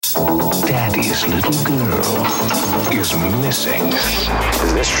Daddy's little girl is missing.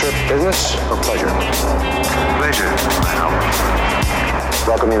 Is this trip business or pleasure? Pleasure, pal.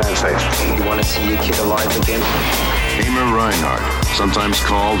 Welcome to the United States. You want to see your kid alive again? Emer Reinhardt, sometimes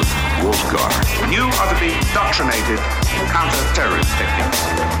called Wolfgar. You are to be indoctrinated in counter-terrorist techniques.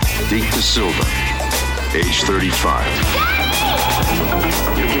 Deke Da Silva, age 35.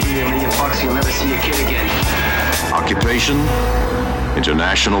 You'll give me $1 million, you'll never see your kid again. Occupation,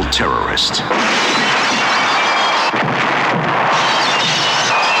 international terrorist.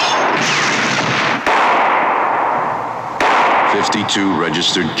 "52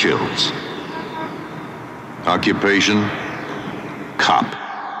 registered kills. Occupation, cop."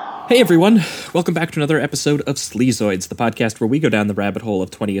 Hey everyone, welcome back to another episode of Sleazoids, the podcast where we go down the rabbit hole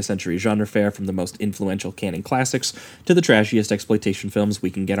of 20th century genre fare from the most influential canon classics to the trashiest exploitation films we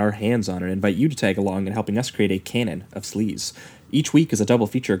can get our hands on, and invite you to tag along in helping us create a canon of sleaze. Each week is a double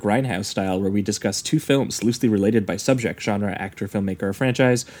feature Grindhouse style where we discuss two films loosely related by subject, genre, actor, filmmaker, or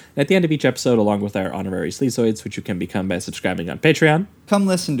franchise, and at the end of each episode, along with our honorary Sleazoids, which you can become by subscribing on Patreon. Come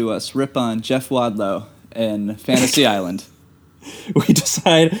listen to us rip on Jeff Wadlow and Fantasy Island. We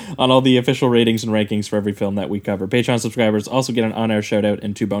decide on all the official ratings and rankings for every film that we cover. Patreon subscribers also get an on-air shout-out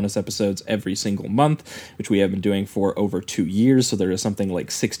and 2 bonus episodes every single month, which we have been doing for over 2 years, so there is something like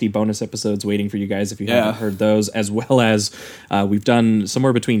 60 bonus episodes waiting for you guys if you haven't heard those, as well as we've done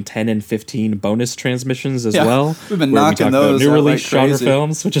somewhere between 10 and 15 bonus transmissions as well. We've been knocking those new out release like genre crazy.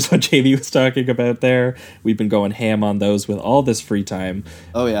 films, which is what Jamie was talking about there. We've been going ham on those with all this free time.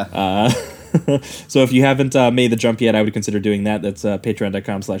 Oh, yeah. So if you haven't made the jump yet, I would consider doing that. That's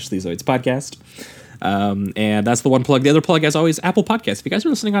patreon.com/sleazoidspodcast. And that's the one plug. The other plug, as always, Apple Podcasts. If you guys are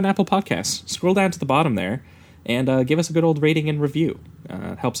listening on Apple Podcasts, scroll down to the bottom there and give us a good old rating and review.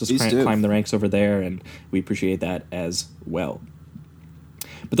 It helps us climb the ranks over there, and we appreciate that as well.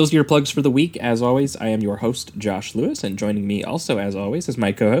 But those are your plugs for the week. As always, I am your host, Josh Lewis, and joining me also, as always, is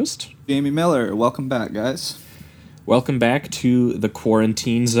my co-host, Jamie Miller. Welcome back, guys. Welcome back to the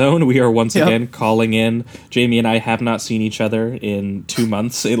quarantine zone. We are once again calling in. Jamie and I have not seen each other in 2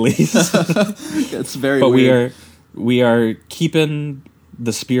 months at least. It's very but weird. we are keeping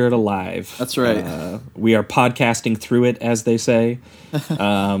the spirit alive. That's right. We are podcasting through it, as they say.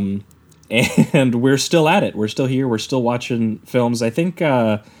 And we're still at it. We're still here. We're still watching films. I think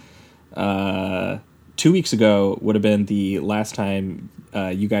 2 weeks ago would have been the last time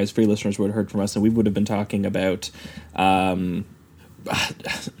you guys, free listeners, would have heard from us, and we would have been talking about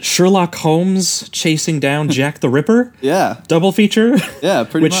Sherlock Holmes chasing down Jack the Ripper. Yeah. Double feature. Yeah,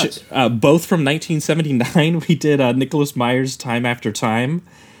 pretty much. Both from 1979. We did Nicholas Meyer's Time After Time,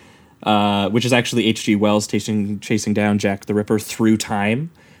 which is actually H.G. Wells chasing down Jack the Ripper through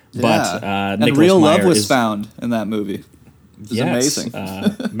time. Yeah. But and Nicholas real Meyer love was found in that movie. It's amazing.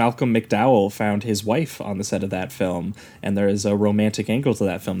 Malcolm McDowell found his wife on the set of that film, and there is a romantic angle to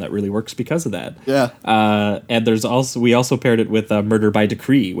that film that really works because of that. Yeah. And we also paired it with Murder by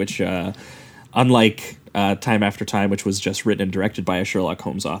Decree, which, unlike Time After Time, which was just written and directed by a Sherlock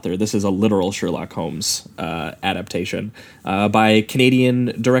Holmes author, this is a literal Sherlock Holmes adaptation by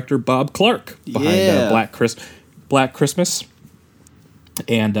Canadian director Bob Clark behind Black Christmas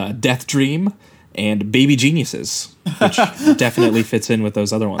and Death Dream and Baby Geniuses, which definitely fits in with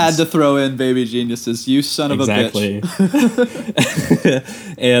those other ones. Had to throw in Baby Geniuses, you son of a bitch.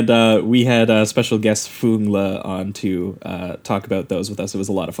 And we had special guest Foong Le on to talk about those with us. It was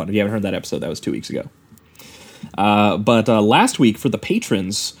a lot of fun. If you haven't heard that episode, that was 2 weeks ago. But last week, for the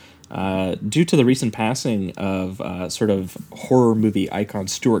patrons, due to the recent passing of sort of horror movie icon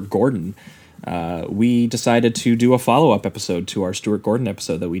Stuart Gordon, we decided to do a follow-up episode to our Stuart Gordon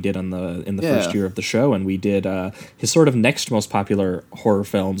episode that we did in the first year of the show, and we did his sort of next most popular horror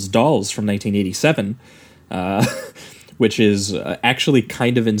films, Dolls from 1987, which is actually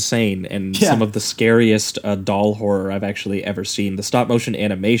kind of insane and some of the scariest doll horror I've actually ever seen. The stop-motion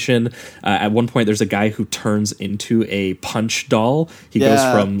animation, at one point there's a guy who turns into a punch doll. He goes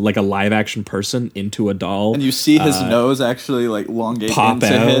from like a live-action person into a doll. And you see his nose actually like elongate pop into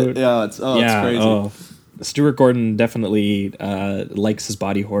out. it. Yeah, it's crazy. Oh. Stuart Gordon definitely likes his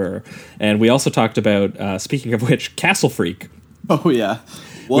body horror. And we also talked about, speaking of which, Castle Freak. Oh, yeah.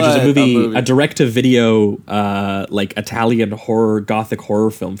 Which is a movie, a direct-to-video, like Italian gothic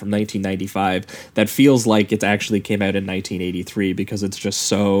horror film from 1995 that feels like it actually came out in 1983 because it's just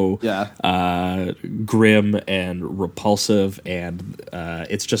so grim and repulsive, and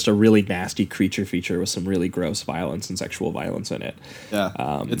it's just a really nasty creature feature with some really gross violence and sexual violence in it.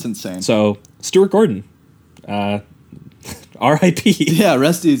 Yeah, it's insane. So, Stuart Gordon, R.I.P. Yeah,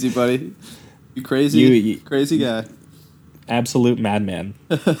 rest easy, buddy. You crazy guy. absolute madman.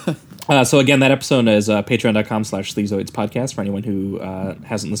 So again, that episode is patreon.com/Sleazoids podcast for anyone who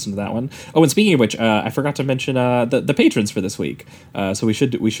hasn't listened to that one. Oh, and speaking of which, I forgot to mention the patrons for this week. So we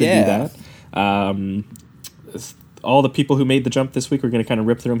should do that. All the people who made the jump this week, we're going to kind of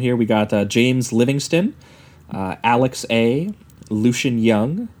rip through them here. We got James Livingston, Alex A., Lucian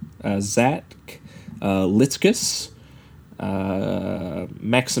Young, Zach Litzkus,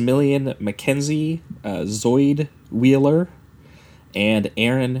 Maximilian McKenzie, Zoid Wheeler, and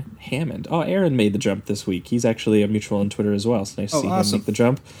Aaron Hammond. Oh, Aaron made the jump this week. He's actually a mutual on Twitter as well. It's nice to see him make the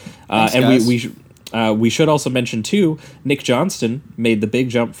jump. Thanks, and guys. we should also mention, too, Nick Johnston made the big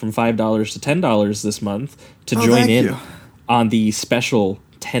jump from $5 to $10 this month to join in on the special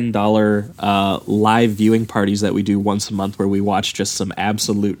 $10 live viewing parties that we do once a month, where we watch just some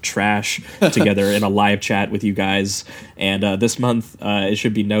absolute trash together in a live chat with you guys. And this month, it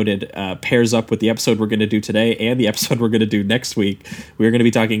should be noted, pairs up with the episode we're going to do today and the episode we're going to do next week. We're going to be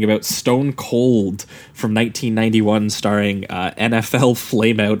talking about Stone Cold from 1991, starring NFL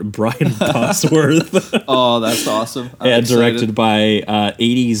flameout Brian Bosworth. Oh, that's awesome. I'm And excited. directed by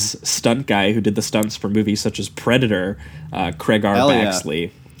 80s stunt guy who did the stunts for movies such as Predator, Craig R. Hell yeah.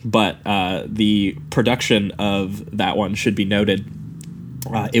 Baxley. But the production of that one should be noted.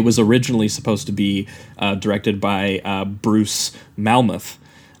 It was originally supposed to be directed by Bruce Malmuth,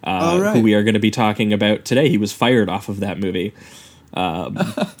 right. who we are going to be talking about today. He was fired off of that movie.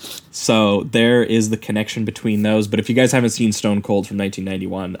 So there is the connection between those. But if you guys haven't seen Stone Cold from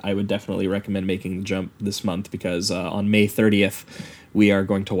 1991, I would definitely recommend making the jump this month, because on May 30th, we are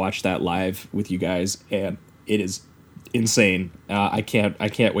going to watch that live with you guys, and it is insane. I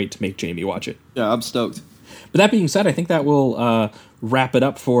can't wait to make Jamie watch it. Yeah, I'm stoked. But that being said, I think that will wrap it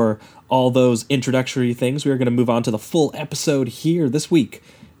up for all those introductory things. We are going to move on to the full episode here this week.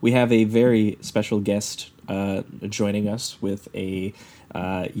 We have a very special guest joining us with a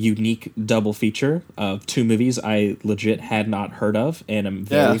unique double feature of two movies I legit had not heard of, and I'm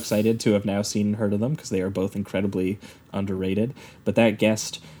very excited to have now seen and heard of them, because they are both incredibly underrated. But that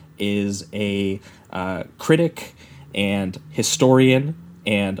guest is a critic and historian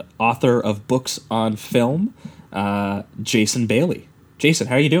and author of books on film, Jason Bailey. Jason,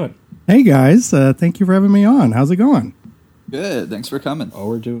 how are you doing? Hey guys, thank you for having me on. How's it going? Good. Thanks for coming. Oh,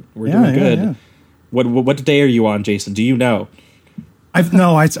 we're doing good. Yeah. What day are you on, Jason? Do you know?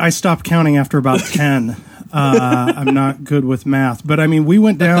 I stopped counting after about 10. I'm not good with math, but I mean, we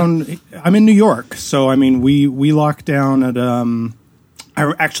went down. I'm in New York, so I mean, we locked down at.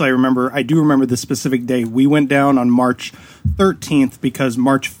 I do remember the specific day. We went down on March 13th because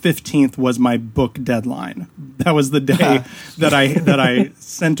March 15th was my book deadline. That was the day that I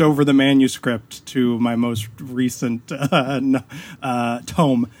sent over the manuscript to my most recent tome.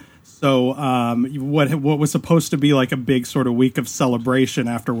 So what was supposed to be like a big sort of week of celebration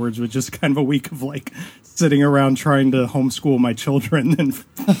afterwards was just kind of a week of like sitting around trying to homeschool my children and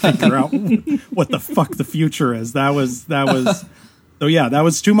figure out what the fuck the future is. That was. So yeah, that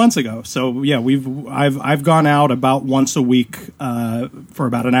was 2 months ago. So yeah, I've gone out about once a week for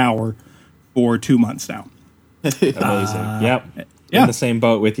about an hour for 2 months now. Amazing. Yep. Yeah. In the same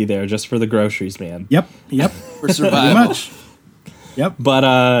boat with you there, just for the groceries, man. Yep. For survival. Pretty much. Yep.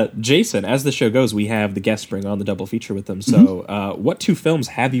 But Jason, as the show goes, we have the guests bring on the double feature with them. So what two films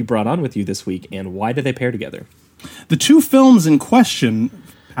have you brought on with you this week, and why do they pair together? The two films in question,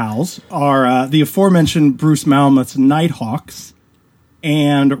 pals, are the aforementioned Bruce Malmuth's Nighthawks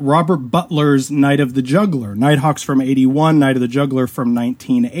and Robert Butler's Night of the Juggler. Nighthawks from 81, Night of the Juggler from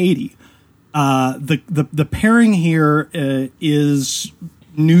 1980. The pairing here is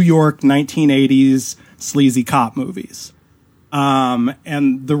New York 1980s sleazy cop movies.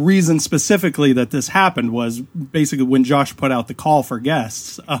 And the reason specifically that this happened was basically when Josh put out the call for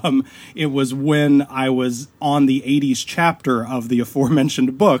guests. It was when I was on the 80s chapter of the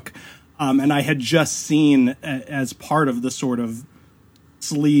aforementioned book. And I had just seen, as part of the sort of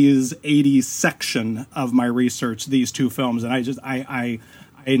sleaze 80s section of my research, these two films. And I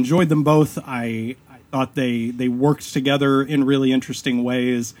enjoyed them both. I thought they worked together in really interesting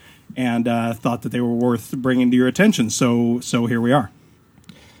ways, and thought that they were worth bringing to your attention. So here we are.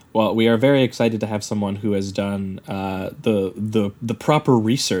 Well, we are very excited to have someone who has done the proper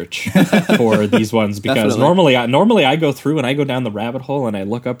research for these ones, because normally I go through and I go down the rabbit hole and I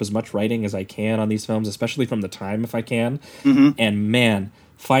look up as much writing as I can on these films, especially from the time if I can. Mm-hmm. And man,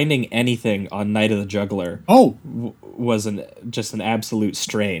 finding anything on Night of the Juggler was just an absolute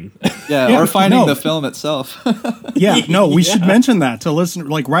strain. Yeah, or finding the film itself. We should mention that to listen,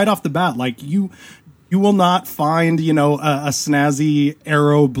 like right off the bat, like You will not find, a snazzy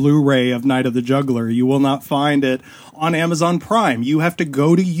Arrow Blu-ray of Night of the Juggler. You will not find it on Amazon Prime. You have to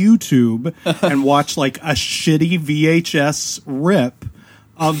go to YouTube and watch like a shitty VHS rip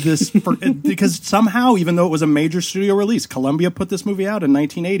of this because somehow, even though it was a major studio release, Columbia put this movie out in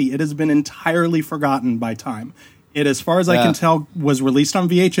 1980. It has been entirely forgotten by time. It, as far as I can tell, was released on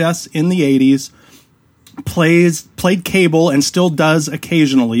VHS in the 80s. Played cable and still does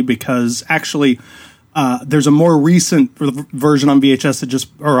occasionally, because actually there's a more recent version on VHS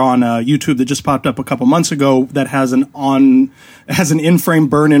on YouTube that just popped up a couple months ago that has an in-frame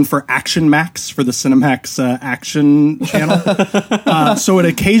burn-in for Action Max, for the Cinemax action channel. So it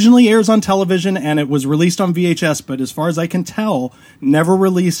occasionally airs on television, and it was released on VHS, but as far as I can tell, never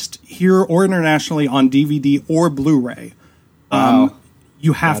released here or internationally on DVD or Blu-ray. Wow.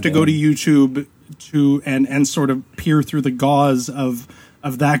 You have to go to YouTube and sort of peer through the gauze of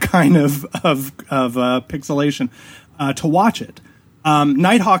that kind of pixelation to watch it.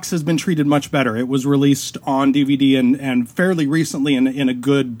 Nighthawks has been treated much better. It was released on DVD and fairly recently in a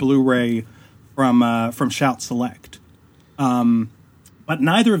good Blu-ray from Shout Select. But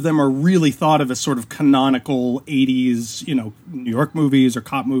neither of them are really thought of as sort of canonical 80s, New York movies or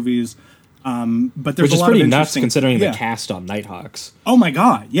cop movies. But there's which is a lot pretty of nuts considering yeah. the cast on Nighthawks. Oh my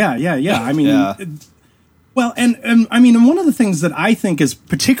God. Yeah. I mean, Yeah. Well, and I mean, and one of the things that I think is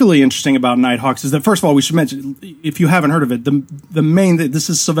particularly interesting about Nighthawks is that, first of all, we should mention, if you haven't heard of it, the main, this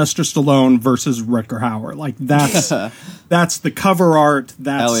is Sylvester Stallone versus Rutger Hauer. Like that's the cover art.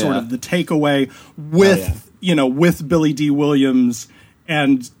 That's sort of the takeaway with, with Billy D. Williams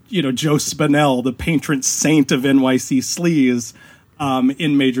and, Joe Spinell, the patron saint of NYC sleaze,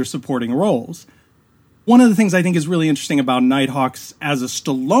 in major supporting roles. One of the things I think is really interesting about Nighthawks as a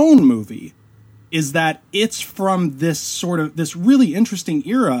Stallone movie is that it's from this really interesting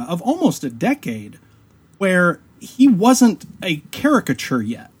era of almost a decade where he wasn't a caricature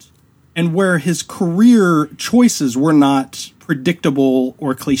yet, and where his career choices were not predictable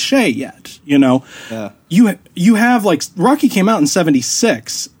or cliche yet. Yeah. You have, like, Rocky came out in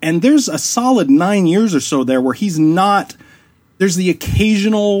 1976, and there's a solid 9 years or so there where he's not. There's the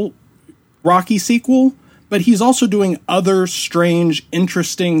occasional Rocky sequel, but he's also doing other strange,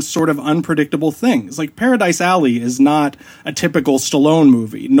 interesting, sort of unpredictable things. Like Paradise Alley is not a typical Stallone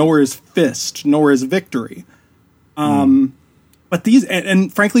movie, nor is Fist, nor is Victory. But these,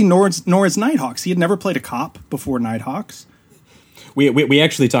 and frankly, nor is Nighthawks. He had never played a cop before Nighthawks. We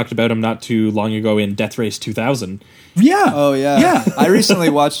actually talked about him not too long ago in Death Race 2000. Yeah. Oh, yeah. Yeah. I recently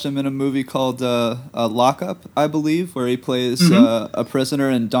watched him in a movie called Lockup, I believe, where he plays a prisoner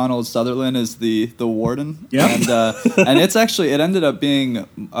and Donald Sutherland is the warden. Yeah. And it's actually, it ended up being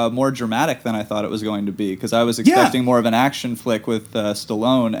more dramatic than I thought it was going to be, because I was expecting more of an action flick with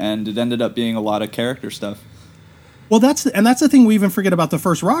Stallone, and it ended up being a lot of character stuff. Well, that's the thing we even forget about the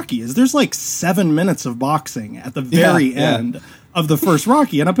first Rocky is there's like 7 minutes of boxing at the very end of the first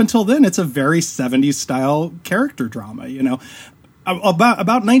Rocky, and up until then, it's a very 70s style character drama.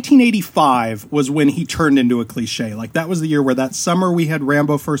 About 1985 was when he turned into a cliche. Like, that was the year where that summer we had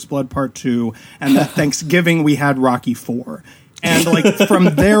Rambo: First Blood Part 2, and that Thanksgiving we had Rocky 4. And like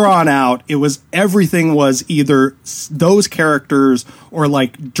from there on out, everything was either those characters or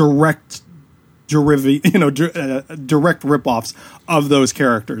like direct ripoffs of those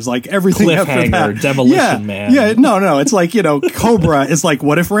characters. Like everything after that. Demolition Man. Yeah, no. It's like, Cobra is like,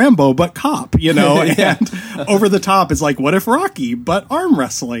 what if Rambo, but cop, And Over the Top is like, what if Rocky, but arm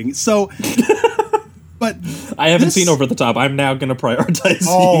wrestling. So, but I haven't seen Over the Top. I'm now going to prioritize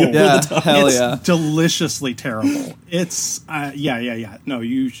Over the Top. Hell it's yeah. deliciously terrible. It's, yeah. No,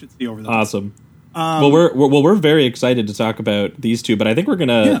 you should see Over the Top. Awesome. We're very excited to talk about these two, but I think we're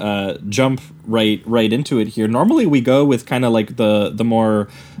gonna jump right into it here. Normally, we go with kind of like the more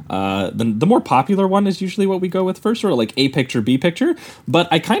popular one is usually what we go with first, or like A picture, B picture. But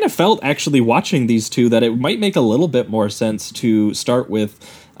I kind of felt actually watching these two that it might make a little bit more sense to start with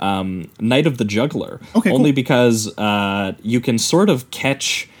Night of the Juggler, only because you can sort of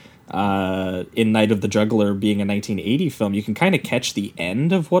catch. In Night of the Juggler being a 1980 film, you can kind of catch the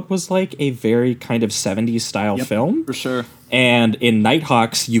end of what was like a very kind of 70s style film. For sure. And in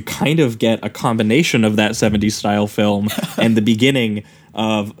Nighthawks, you kind of get a combination of that 70s style film and the beginning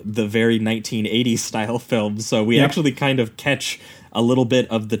of the very 1980s style film. So we actually kind of catch a little bit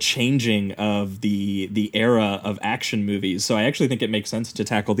of the changing of the era of action movies. So I actually think it makes sense to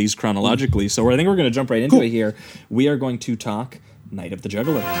tackle these chronologically. So I think we're going to jump right into it here. We are going to talk Night of the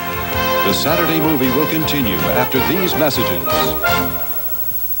Juggler. The Saturday movie will continue after these messages.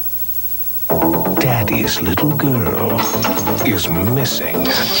 Daddy's little girl is missing.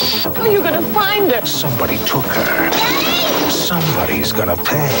 How are you gonna find her? Somebody took her. Daddy! Somebody's gonna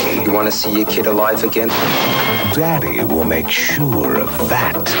pay. You want to see your kid alive again? Daddy will make sure of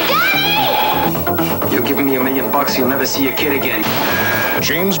that. Daddy! You're giving me $1 million, you'll never see your kid again.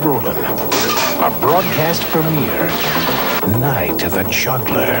 James Brolin, a broadcast premiere. Night of the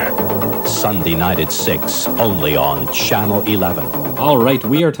Juggler. Sunday night at 6, only on Channel 11. All right,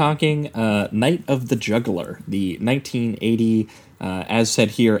 we are talking Night of the Juggler, the 1980, as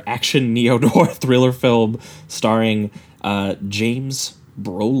said here, action neo-noir thriller film starring James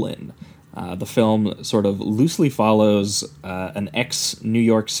Brolin. The film sort of loosely follows an ex-New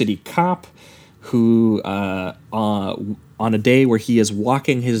York City cop who, on a day where he is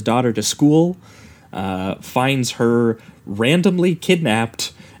walking his daughter to school, finds her randomly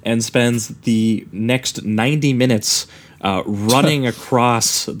kidnapped and spends the next 90 minutes running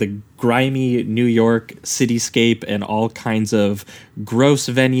across the grimy New York cityscape and all kinds of gross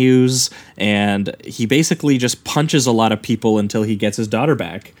venues, and he basically just punches a lot of people until he gets his daughter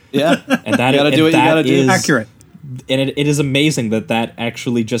back. Yeah, and that you gotta do what you gotta do. Accurate. And it is amazing that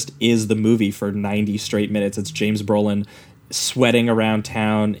actually just is the movie for 90 straight minutes. It's James Brolin sweating around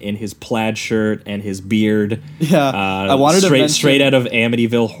town in his plaid shirt and his beard. Yeah, I wanted to mention straight out of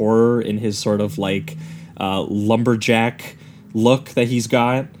Amityville Horror in his sort of like lumberjack look that he's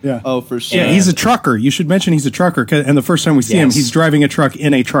got. Yeah. Oh, for sure. Yeah, he's a trucker. You should mention he's a trucker. And the first time we see him, he's driving a truck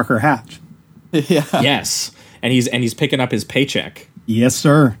in a trucker hat. Yeah. Yes, and he's picking up his paycheck. Yes,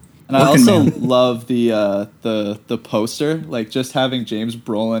 sir. And I also love the poster, like just having James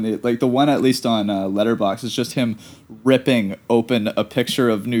Brolin, like the one at least on Letterboxd is just him ripping open a picture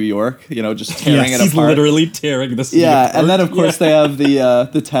of New York, just tearing it apart. He's literally tearing the city apart. And then of course they have the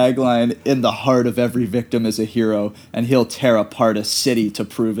tagline, "In the heart of every victim is a hero, and he'll tear apart a city to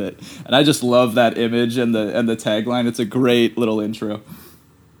prove it." And I just love that image and the tagline. It's a great little intro.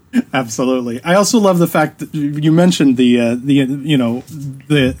 Absolutely. I also love the fact that you mentioned the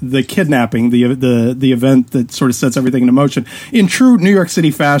kidnapping, the event that sort of sets everything into motion. In true New York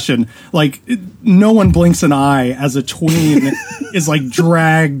City fashion, like no one blinks an eye as a tween is like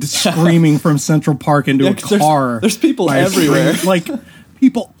dragged screaming from Central Park into a car. There's people everywhere. Like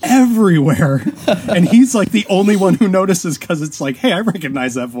people everywhere. And he's like the only one who notices because it's like, hey, I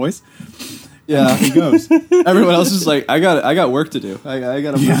recognize that voice. Yeah, he goes. Everyone else is like, I got work to do. I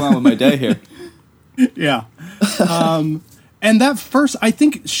got to move on with my day here. Yeah, and that first, I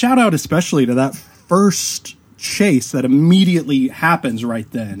think, shout out especially to that first chase that immediately happens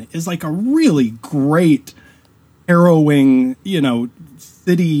right then is like a really great, harrowing,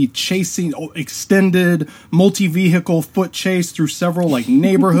 city chasing, extended multi-vehicle foot chase through several like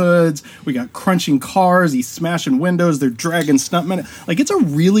neighborhoods. We got crunching cars, he's smashing windows, they're dragging stuntmen. Like it's a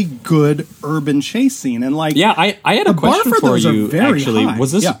really good urban chase scene. And like, yeah, I had a question for you. Actually, high.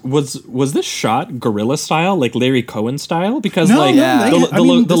 was this was this shot guerrilla style, like Larry Cohen style? Because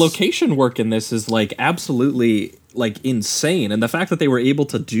the location work in this is like absolutely like insane, and the fact that they were able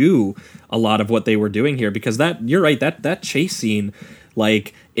to do a lot of what they were doing here, because you're right, that chase scene,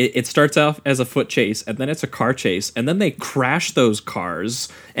 like it starts off as a foot chase and then it's a car chase and then they crash those cars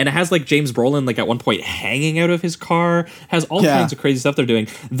and it has like James Brolin like at one point hanging out of his car, has all kinds of crazy stuff they're doing.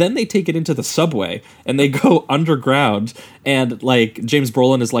 Then they take it into the subway and they go underground and like James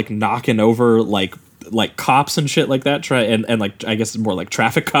Brolin is like knocking over like cops and shit like that, and like I guess more like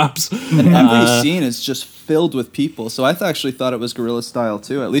traffic cops. And every scene is just filled with people, so I actually thought it was guerrilla style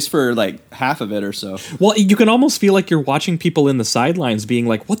too, at least for like half of it or so. Well, you can almost feel like you're watching people in the sidelines being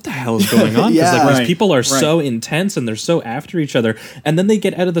like, what the hell is going on? Because these people are so intense and they're so after each other, and then they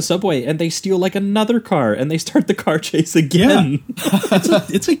get out of the subway and they steal like another car and they start the car chase again.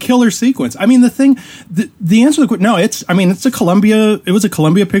 It's a killer sequence. I mean, the answer to the no, it was a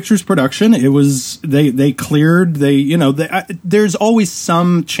Columbia Pictures production. It was they cleared, there's always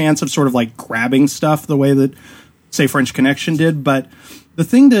some chance of sort of like grabbing stuff the way that, say, French Connection did. But the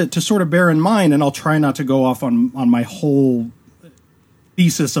thing to sort of bear in mind, and I'll try not to go off on my whole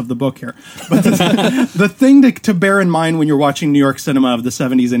thesis of the book here, but the thing to bear in mind when you're watching New York cinema of the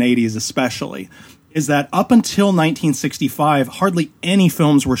 70s and 80s especially, is that up until 1965, hardly any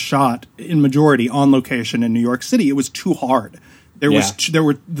films were shot in majority on location in New York City. It was too hard.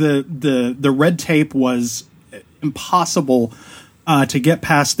 The red tape was impossible to get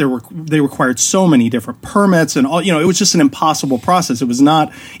past. They required so many different permits and all. It was just an impossible process. It was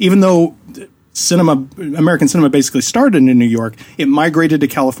not, even though American cinema basically started in New York, it migrated to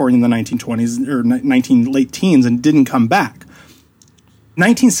California in the 1920s or late teens and didn't come back.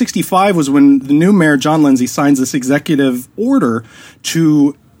 1965 was when the new mayor, John Lindsay, signs this executive order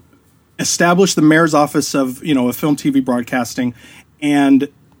to establish the mayor's office of, of film, TV broadcasting, and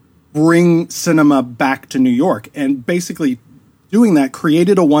bring cinema back to New York. And basically doing that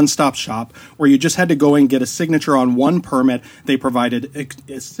created a one-stop shop where you just had to go and get a signature on one permit. They provided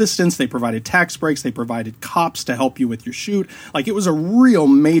assistance, they provided tax breaks, they provided cops to help you with your shoot. Like, it was a real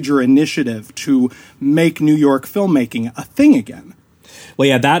major initiative to make New York filmmaking a thing again. Well,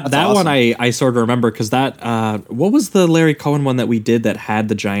 yeah, that awesome. one I sort of remember, because that what was the Larry Cohen one that we did that had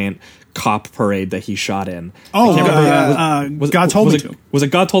the giant cop parade that he shot in? Oh, God Told Me To. Was it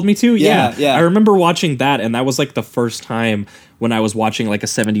God Told Me To? Yeah. I remember watching that, and that was like the first time when I was watching like a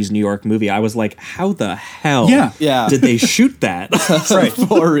 70s New York movie. I was like, how the hell did they shoot that? Right,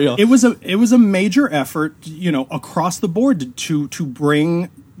 for real. It was a major effort, across the board to bring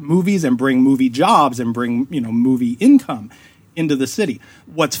movies and bring movie jobs and bring, movie income into the city.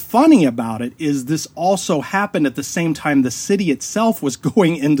 What's funny about it is this also happened at the same time the city itself was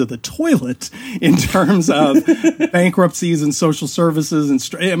going into the toilet in terms of bankruptcies and social services and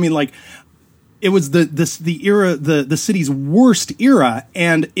it was the era, the city's worst era,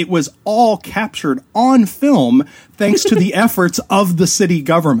 and it was all captured on film thanks to the efforts of the city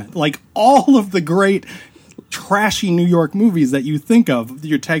government. Like, all of the great trashy New York movies that you think of,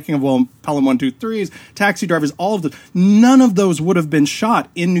 you're taking of Pelham 123s, Taxi Drivers, all of them. None of those would have been shot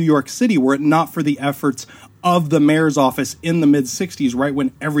in New York City were it not for the efforts of the mayor's office in the mid 60s, right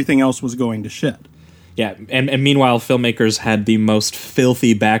when everything else was going to shit. Yeah, and meanwhile, filmmakers had the most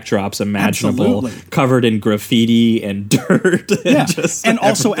filthy backdrops imaginable, covered in graffiti and dirt. And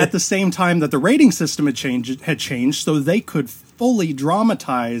also at the same time that the rating system had changed, so they could fully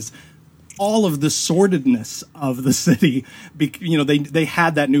dramatize all of the sordidness of the city. They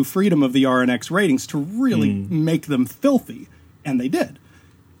had that new freedom of the RNX ratings to really make them filthy, and they did.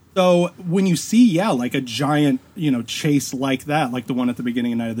 So when you see, like a giant, chase like that, like the one at the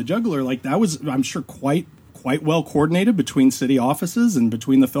beginning of Night of the Juggler, like that was, I'm sure, quite well coordinated between city offices and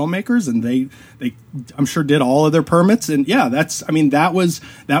between the filmmakers, and they I'm sure did all of their permits. And that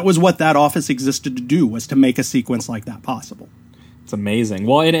was what that office existed to do, was to make a sequence like that possible. It's amazing.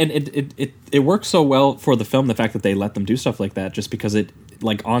 Well, and it works so well for the film, the fact that they let them do stuff like that, just because it,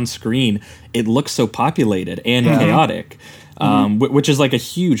 like, on screen, it looks so populated and chaotic. Which is like a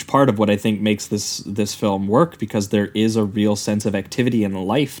huge part of what I think makes this film work, because there is a real sense of activity and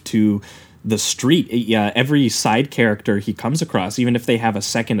life to the street. Every side character he comes across, even if they have a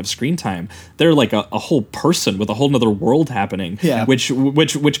second of screen time, they're like a whole person with a whole nother world happening.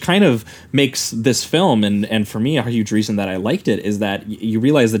 Which kind of makes this film, and for me, a huge reason that I liked it, is that you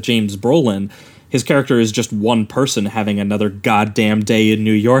realize that James Brolin, his character is just one person having another goddamn day in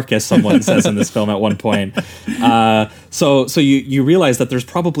New York, as someone says in this film at one point. So you realize that there's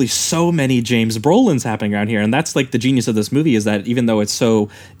probably so many James Brolins happening around here, and that's like the genius of this movie, is that even though it's so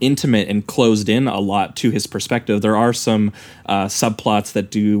intimate and closed in a lot to his perspective, there are some subplots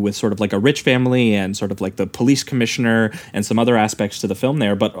that do with sort of like a rich family and sort of like the police commissioner and some other aspects to the film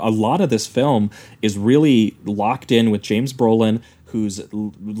there. But a lot of this film is really locked in with James Brolin, who's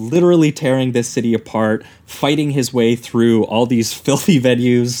literally tearing this city apart, fighting his way through all these filthy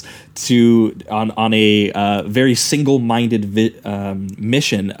venues on a very single-minded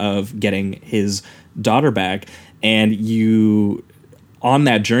mission of getting his daughter back. And on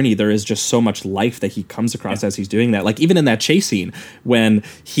that journey, there is just so much life that he comes across as he's doing that. Like, even in that chase scene,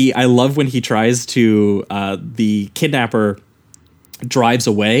 I love when he tries to, the kidnapper drives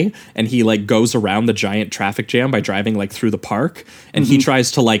away and he like goes around the giant traffic jam by driving like through the park, and he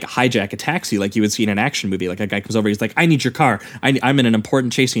tries to like hijack a taxi like you would see in an action movie. Like, a guy comes over, he's like, I need your car, I'm in an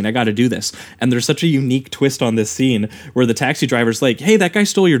important chase scene, I gotta do this. And there's such a unique twist on this scene where the taxi driver's like, hey, that guy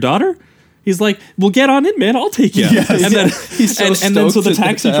stole your daughter? He's like, well, get on it, man, I'll take you. Yes. And then He's so and then so the stoked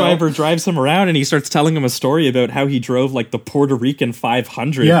taxi to tell. driver drives him around, and he starts telling him a story about how he drove like the Puerto Rican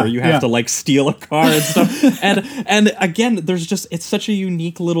 500, where you have to like steal a car and stuff. and again, it's such a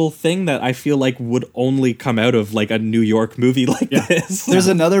unique little thing that I feel like would only come out of like a New York movie like this. There's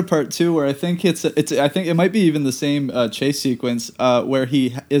another part too where I think I think it might be even the same chase sequence where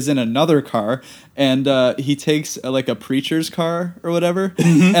he is in another car, and he takes like a preacher's car or whatever,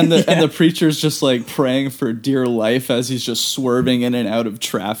 and the preacher's just like praying for dear life as he's just swerving in and out of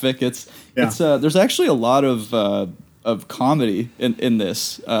traffic. There's actually a lot of comedy in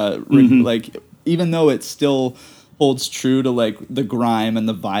this, like, even though it still holds true to like the grime and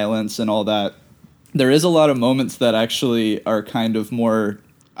the violence and all that, there is a lot of moments that actually are kind of more,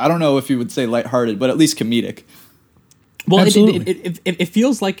 I don't know if you would say lighthearted, but at least comedic. Well, it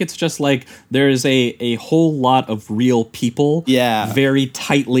feels like it's just like there's a whole lot of real people, very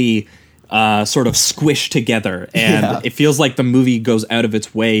tightly sort of squished together, and it feels like the movie goes out of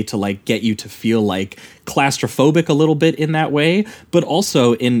its way to like get you to feel like claustrophobic a little bit in that way, but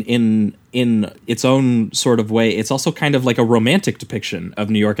also in its own sort of way, it's also kind of like a romantic depiction of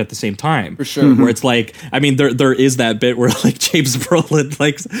New York at the same time. For sure. Where it's like, I mean, there is that bit where like James Brolin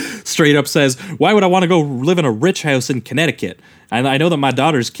like straight up says, "Why would I want to go live in a rich house in Connecticut? And I know that my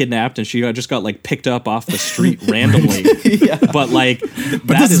daughter's kidnapped and she just got like picked up off the street randomly." But like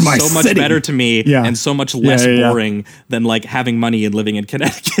that is so much better to me and so much less boring than like having money and living in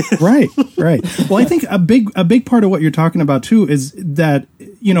Connecticut. Right. Well, I think a big part of what you're talking about too is that,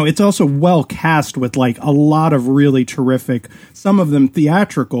 you know, it's also well cast with like a lot of really terrific, some of them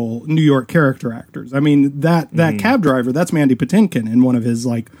theatrical New York character actors. I mean, that cab driver, that's Mandy Patinkin in one of his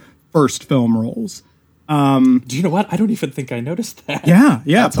like first film roles. Do you know what? I don't even think I noticed that. Yeah,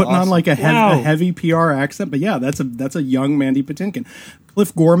 That's putting awesome. on like a heavy PR accent, but yeah, that's a young Mandy Patinkin.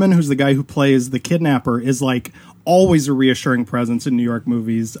 Cliff Gorman, who's the guy who plays the kidnapper, is like always a reassuring presence in New York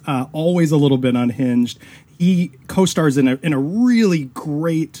movies. Always a little bit unhinged. He co-stars in a really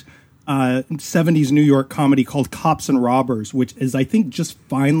great 70s New York comedy called Cops and Robbers, which is, I think, just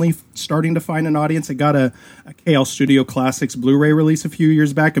finally starting to find an audience. It got a KL Studio Classics Blu-ray release a few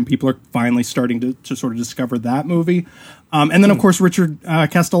years back, and people are finally starting to sort of discover that movie. And then, of course, Richard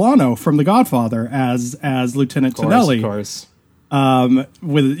Castellano from The Godfather as Lieutenant Tonelli. Of course.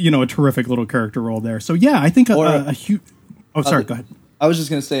 With, you know, a terrific little character role there. So, yeah, I think a huge... Oh, sorry, go ahead. I was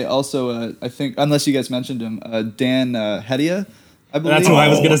just going to say also, I think, unless you guys mentioned him, Dan Hedaya, I believe. That's what I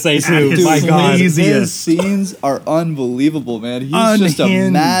was going to say too. Dude, My God. His scenes are unbelievable, man. He's just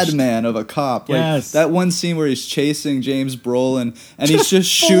a madman of a cop. Like that one scene where he's chasing James Brolin and he's just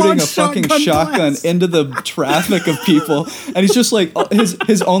shooting a fucking shotgun into the traffic of people. And he's just like,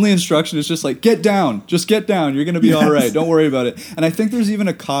 his only instruction is just like, get down. Just get down. You're going to be all right. Don't worry about it. And I think there's even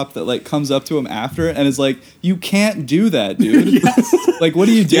a cop that like comes up to him after and is like, you can't do that, dude. Like, what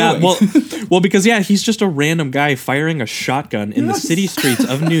are you doing? Yeah, well, because he's just a random guy firing a shotgun in the city streets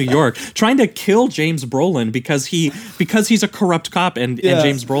of New York, trying to kill James Brolin because he's a corrupt cop, and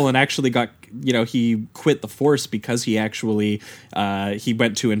James Brolin actually got, you know, he quit the force because he actually he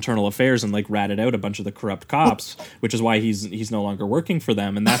went to internal affairs and like ratted out a bunch of the corrupt cops, which is why he's no longer working for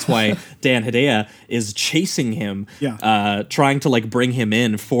them, and that's why Dan Hedaya is chasing him, trying to like bring him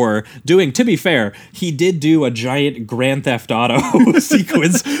in for doing. To be fair, he did do a giant Grand Theft Auto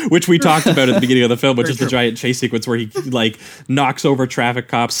sequence, which we talked about at the beginning of the film, which is the giant chase sequence where he like knocks over traffic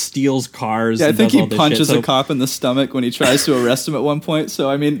cops, steals cars. Yeah, I think he shit. punches a cop in the stomach when he tries to arrest him at one point. So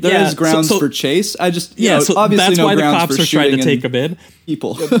I mean, there is grounds for chase. I just so obviously that's no why the grounds cops for are trying to shooting take him in.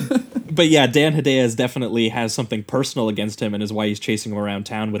 People. But yeah, Dan Hedaya definitely has something personal against him, and is why he's chasing him around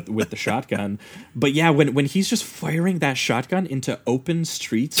town with the shotgun. But yeah, when he's just firing that shotgun into open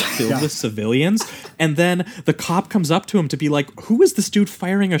streets filled with civilians, and then the cop comes up to him to be like, "Who is this dude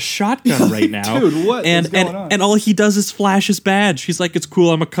firing a shotgun right now?" Dude, what is going on? And all he does is flash his badge. He's like, "It's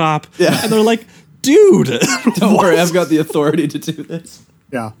cool, I'm a cop." Yeah. And they're like, "Dude, don't worry, I've got the authority to do this."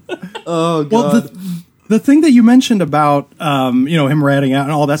 Yeah. Oh God. Well, the thing that you mentioned about you know, him ratting out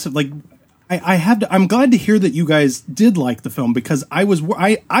and all that stuff, like I'm glad to hear that you guys did like the film, because I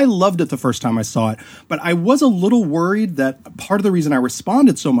loved it the first time I saw it, but I was a little worried that part of the reason I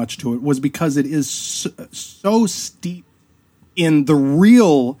responded so much to it was because it is so steep in the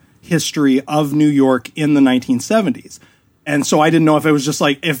real history of New York in the 1970s. And so I didn't know if it was just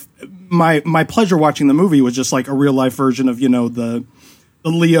like, if my pleasure watching the movie was just like a real life version of, you know, the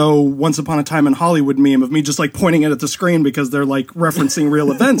Leo Once Upon a Time in Hollywood meme of me just like pointing it at the screen because they're like referencing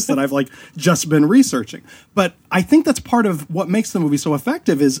real events that I've like just been researching. But I think that's part of what makes the movie so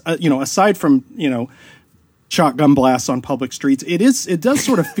effective is, you know, aside from, you know, shotgun blasts on public streets, it does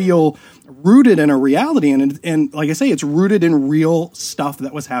sort of feel rooted in a reality. And like I say, it's rooted in real stuff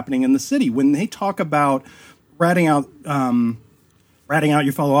that was happening in the city. When they talk about ratting out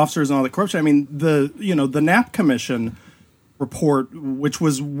your fellow officers and all the corruption, I mean, the Knapp Commission report, which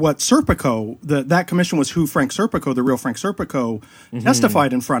was what Serpico, that commission was who Frank Serpico, the real Frank Serpico,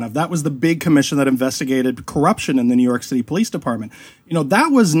 testified in front of. That was the big commission that investigated corruption in the New York City Police Department. You know,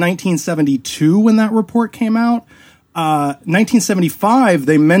 that was 1972 when that report came out. 1975,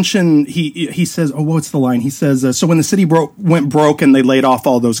 they mention, he says, oh, what's the line? He says, so when the city went broke and they laid off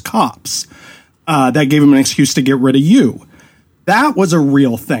all those cops, that gave him an excuse to get rid of you. That was a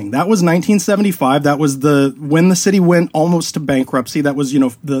real thing. That was 1975. That was when the city went almost to bankruptcy. That was, you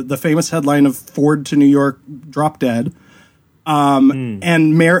know, the famous headline of Ford to New York drop dead.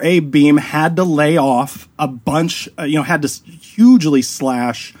 And Mayor Abe Beame had to lay off a bunch, had to hugely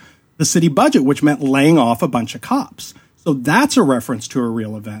slash the city budget, which meant laying off a bunch of cops. So that's a reference to a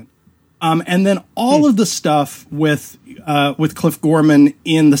real event. And then all of the stuff with Cliff Gorman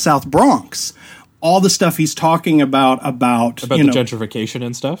in the South Bronx, all the stuff he's talking about the gentrification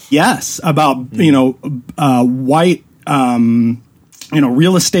and stuff. Yes, about white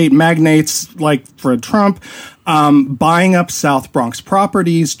real estate magnates like Fred Trump buying up South Bronx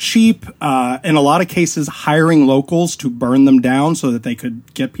properties cheap, in a lot of cases hiring locals to burn them down so that they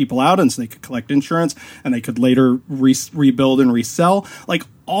could get people out and so they could collect insurance and they could later rebuild and resell. Like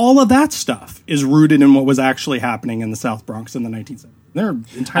all of that stuff is rooted in what was actually happening in the South Bronx in the 1970s. There are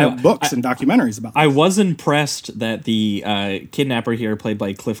entire books and documentaries about that. I was impressed that the kidnapper here, played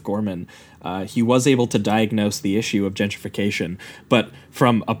by Cliff Gorman, he was able to diagnose the issue of gentrification, but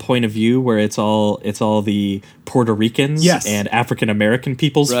from a point of view where it's all the Puerto Ricans and African American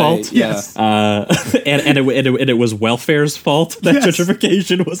people's fault. Yes. And it was welfare's fault that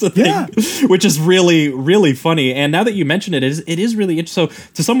gentrification was a thing, which is really, really funny. And now that you mention it is really interesting.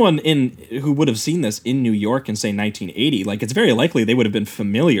 So to someone who would have seen this in New York in, say, 1980, like, it's very likely they would have been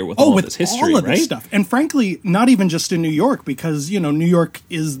familiar with all of this history, all of right? This stuff. And frankly, not even just in New York, because, New York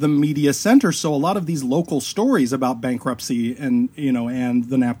is the media center. So a lot of these local stories about bankruptcy and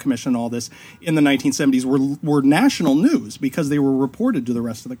the Knapp Commission and all this in the 1970s were national news because they were reported to the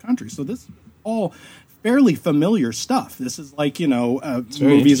rest of the country. So this is all fairly familiar stuff. This is like,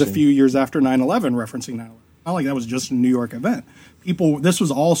 movies a few years after 9/11 referencing 9/11. Not like that was just a New York event. This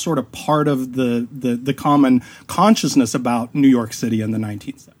was all sort of part of the common consciousness about New York City in the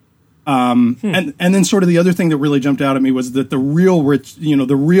 1970s. And then sort of the other thing that really jumped out at me was that the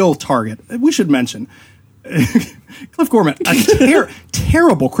real target, we should mention, Cliff Gorman, a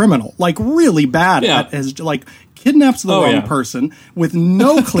terrible criminal, like really bad at kidnaps the wrong person with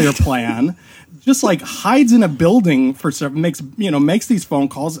no clear plan, just like hides in a building makes these phone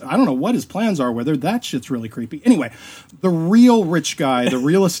calls. I don't know what his plans are, whether that shit's really creepy. Anyway, the real rich guy, the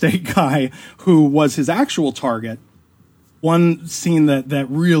real estate guy who was his actual target. One scene that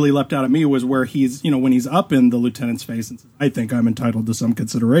really leapt out at me was where he's, when he's up in the lieutenant's face and says, "I think I'm entitled to some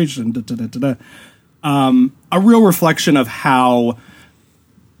consideration." A real reflection of how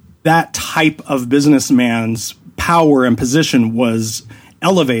that type of businessman's power and position was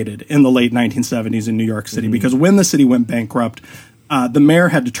elevated in the late 1970s in New York City. Because when the city went bankrupt, the mayor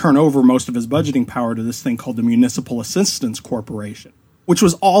had to turn over most of his budgeting power to this thing called the Municipal Assistance Corporation, which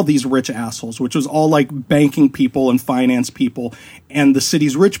was all these rich assholes, which was all like banking people and finance people and the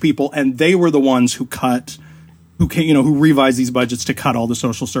city's rich people. And they were the ones who revised these budgets to cut all the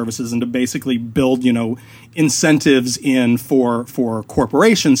social services and to basically build, incentives in for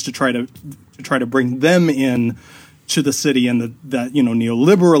corporations to try to bring them in to the city, and that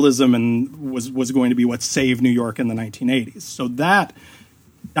neoliberalism and was going to be what saved New York in the 1980s. So that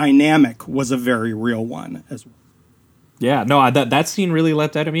dynamic was a very real one as well. Yeah, no, that scene really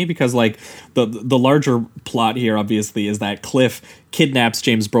leapt out at me because, like, the larger plot here, obviously, is that Cliff kidnaps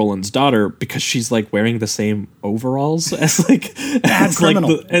James Brolin's daughter because she's, like, wearing the same overalls as, like... Bad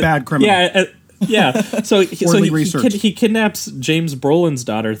criminal. Bad criminal. Yeah, yeah. So he kidnaps James Brolin's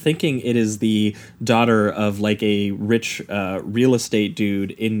daughter, thinking it is the daughter of, like, a rich real estate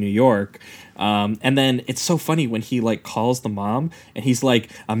dude in New York. And then it's so funny when he like calls the mom and he's like,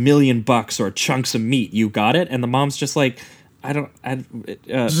 $1 million or chunks of meat. You got it? And the mom's just like,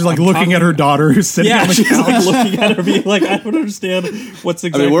 she's like looking at her daughter who's sitting on the she's couch. Like looking at her being like, I don't understand what's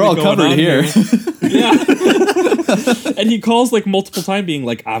exactly we're all going covered on here. And he calls like multiple times being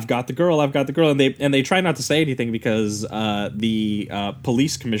like, I've got the girl. And they try not to say anything because the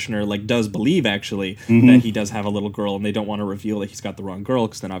police commissioner like does believe actually that he does have a little girl, and they don't want to reveal that he's got the wrong girl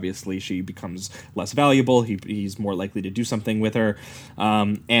because then obviously she becomes less valuable. He's more likely to do something with her.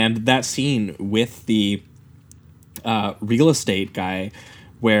 And that scene with the real estate guy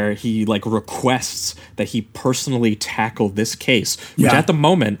where he like requests that he personally tackle this case, which at the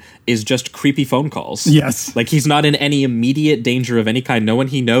moment is just creepy phone calls. Yes. Like he's not in any immediate danger of any kind. No one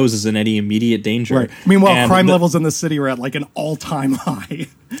he knows is in any immediate danger. Right. Meanwhile, crime levels in the city are at like an all-time high.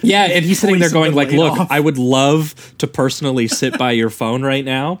 Yeah, and he's sitting there going like, look, off. I would love to personally sit by your phone right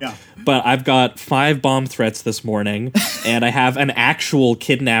now, but I've got 5 bomb threats this morning, and I have an actual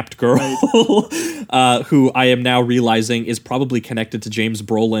kidnapped girl who I am now realizing is probably connected to James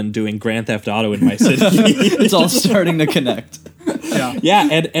Brolin doing Grand Theft Auto in my city. It's all starting to connect. Yeah,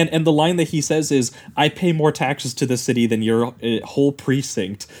 and the line that he says is, I pay more taxes to the city than your whole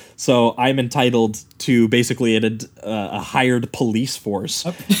precinct, so I'm entitled to basically a hired police force,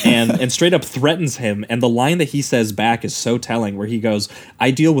 and straight up threatens him. And the line that he says back is so telling, where he goes, I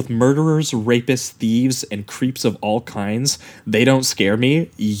deal with murderers, rapists, thieves, and creeps of all kinds. They don't scare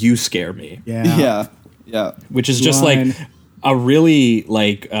me, you scare me. Yeah. Which is just like a really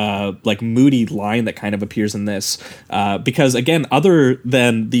like moody line that kind of appears in this, because again, other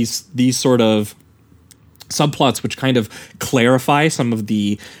than these sort of subplots which kind of clarify some of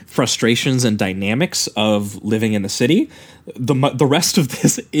the frustrations and dynamics of living in the city, the rest of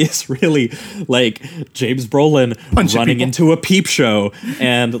this is really like James Brolin running into a peep show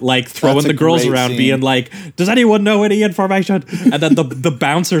and like throwing the girls around, scene. Being like, does anyone know any information? And then the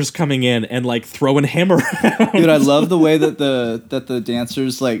bouncers coming in and like throwing him around. Dude, I love the way that the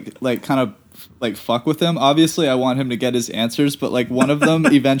dancers like kind of like fuck with him. Obviously I want him to get his answers, but like one of them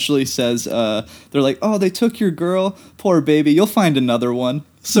eventually says they're like, oh, they took your girl, poor baby, you'll find another one.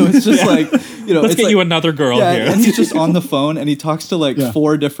 So it's just like, you know, let's get like, you another girl here. And he's just on the phone and he talks to like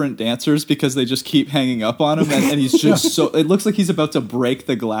 4 different dancers because they just keep hanging up on him, and he's just so, it looks like he's about to break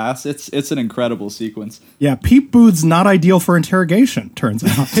the glass. It's an incredible sequence. Yeah, peep booth's not ideal for interrogation, turns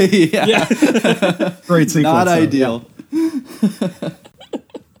out. yeah. Great sequence. Not ideal. Yeah.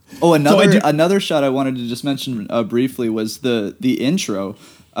 Oh, another shot I wanted to just mention briefly was the intro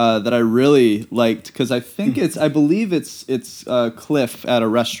that I really liked, because I believe it's Cliff at a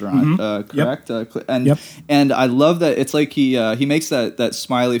restaurant, correct? Yep. And I love that it's like he makes that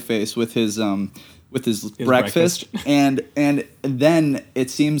smiley face with his breakfast. and then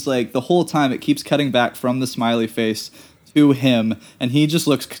it seems like the whole time it keeps cutting back from the smiley face to him, and he just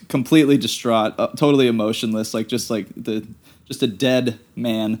looks completely distraught, totally emotionless, like just a dead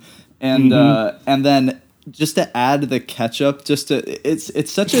man, and then just to add the ketchup,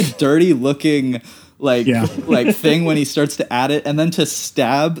 it's such a dirty looking like thing when he starts to add it, and then to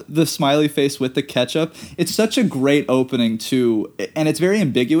stab the smiley face with the ketchup. It's such a great opening too, and it's very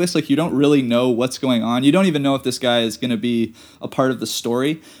ambiguous. Like you don't really know what's going on. You don't even know if this guy is going to be a part of the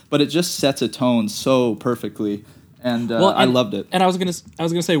story, but it just sets a tone so perfectly. And I loved it. And I was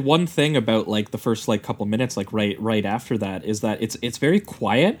gonna say one thing about like the first like couple minutes, like right after that, is that it's very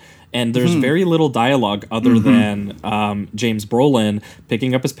quiet and there's very little dialogue other than James Brolin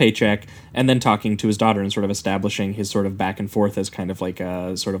picking up his paycheck and then talking to his daughter and sort of establishing his sort of back and forth as kind of like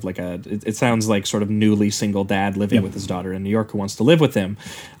a it sounds like sort of newly single dad living with his daughter in New York who wants to live with him,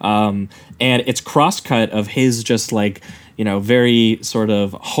 and it's cross-cut of his just like, you know, very sort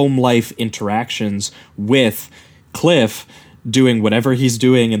of home life interactions with Cliff doing whatever he's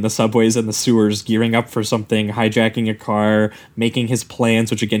doing in the subways and the sewers, gearing up for something, hijacking a car, making his plans,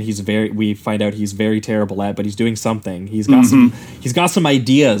 which again we find out he's very terrible at, but he's doing something. He's got some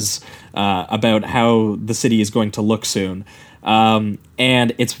ideas about how the city is going to look soon. And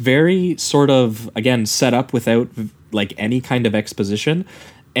it's very sort of, again, set up without like any kind of exposition.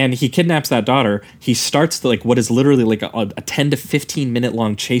 And he kidnaps that daughter. He starts like what is literally like a 10 to 15 minute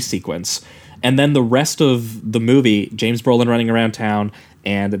long chase sequence. And then the rest of the movie, James Brolin running around town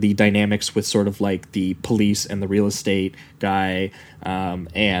and the dynamics with sort of like the police and the real estate guy,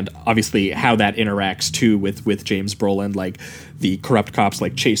 and obviously how that interacts too with James Brolin, like the corrupt cops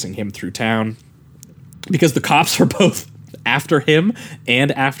like chasing him through town. Because the cops are both after him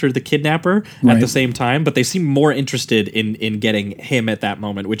and after the kidnapper at the same time, but they seem more interested in getting him at that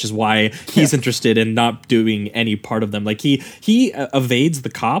moment, which is why he's interested in not doing any part of them. Like he evades the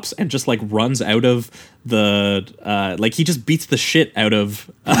cops and just like runs out of the like he just beats the shit out of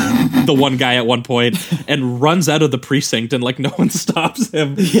the one guy at one point and runs out of the precinct, and like no one stops him.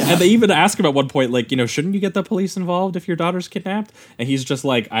 And they even ask him at one point, like, you know, shouldn't you get the police involved if your daughter's kidnapped? And he's just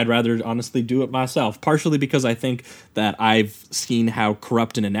like, I'd rather honestly do it myself, partially because I think that I've seen how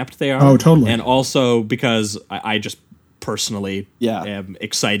corrupt and inept they are. Oh, totally. And also because I just personally am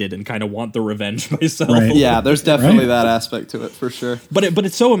excited and kind of want the revenge myself. Right. Yeah, there's definitely that aspect to it for sure. But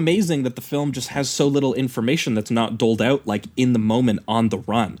it's so amazing that the film just has so little information that's not doled out like in the moment on the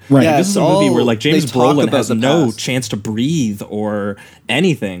run. Right. Like, this is a movie where like James Brolin has no chance to breathe or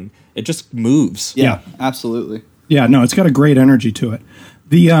anything. It just moves. Yeah, absolutely. Yeah, no, it's got a great energy to it.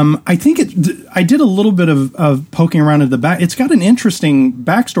 I think I did a little bit of poking around at the back. It's got an interesting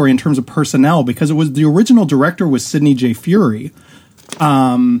backstory in terms of personnel, because it was the original director was Sidney J. Furie,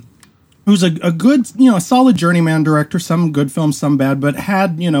 who's a good, a solid journeyman director, some good films, some bad, but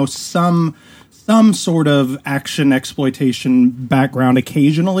had, some sort of action exploitation background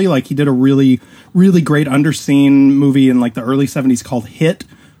occasionally. Like he did a really, really great underseen movie in like the early 70s called Hit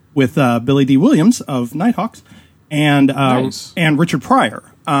with Billy D. Williams of Nighthawks. And Richard Pryor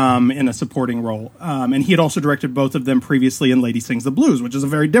in a supporting role. And he had also directed both of them previously in Lady Sings the Blues, which is a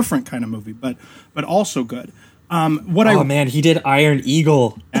very different kind of movie, but also good. Man, he did Iron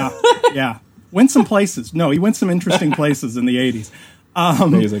Eagle. Yeah. Went some places. No, he went some interesting places in the 80s.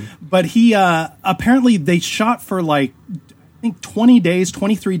 Amazing. But he, apparently they shot for like think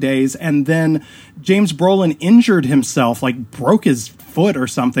 23 days, and then James Brolin injured himself, like broke his foot or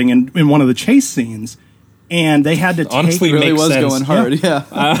something in one of the chase scenes. And they had to honestly really was sense. Going hard, yeah.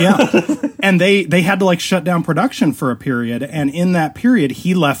 And they had to like shut down production for a period, and in that period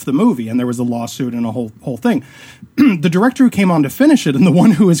he left the movie, and there was a lawsuit and a whole thing. The director who came on to finish it, and the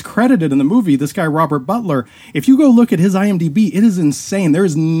one who is credited in the movie, this guy Robert Butler, if you go look at his IMDb, it is insane. There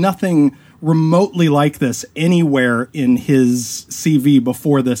is nothing remotely like this anywhere in his CV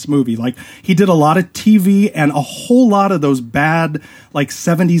before this movie. Like, he did a lot of TV and a whole lot of those bad like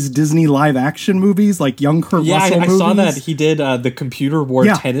 70s Disney live action movies, like young Kurt Russell movies. I saw that he did the computer wore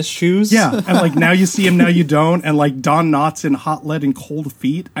tennis shoes. Yeah, and like Now You See Him, Now You Don't, and like Don Knotts in Hot Lead and Cold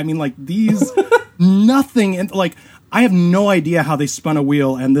Feet. I mean, like these nothing, and like I have no idea how they spun a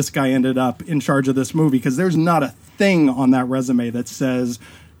wheel and this guy ended up in charge of this movie, because there's not a thing on that resume that says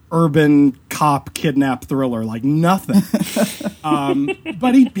urban cop kidnap thriller, like nothing.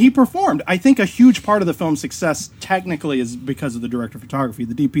 But he performed. I think a huge part of the film's success technically is because of the director of photography.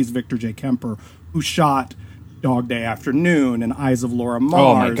 The DP is Victor J. Kemper, who shot Dog Day Afternoon and Eyes of Laura Mars.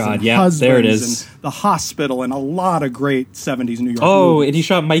 Oh my God, and yeah, Husbands, there it is. And The Hospital, and a lot of great 70s New York movies. And he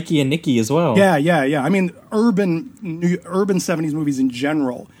shot Mikey and Nicky as well. Yeah. I mean, urban 70s movies in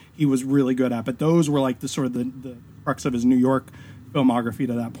general, he was really good at. But those were like the sort of the crux of his New York filmography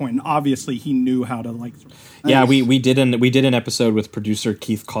to that point, and obviously he knew how to like. Yeah, we did an episode with producer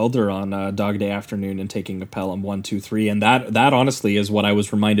Keith Calder on Dog Day Afternoon and Taking a Pelham 1, 2, 3, and that honestly is what I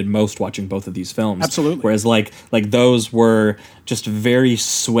was reminded most watching both of these films. Absolutely. Whereas like those were just very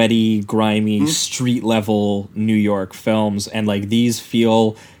sweaty, grimy, street level New York films, and like these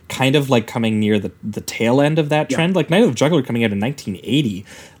feel kind of like coming near the tail end of that trend. Like Night of the Juggler coming out in 1980.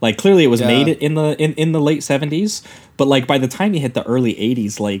 Like clearly it was made in the late 70s, but like by the time you hit the early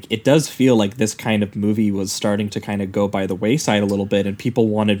 80s, like it does feel like this kind of movie was starting to kind of go by the wayside a little bit, and people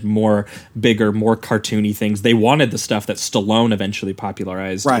wanted more bigger, more cartoony things. They wanted the stuff that Stallone eventually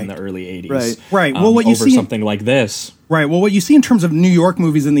popularized in the early 80s. Right. Well, what you over see something like this. Right. Well, what you see in terms of New York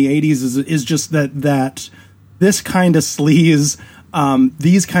movies in the 80s is just that this kind of sleaze,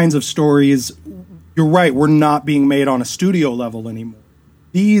 these kinds of stories, you're right, were not being made on a studio level anymore.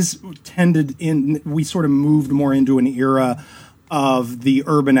 These we sort of moved more into an era of the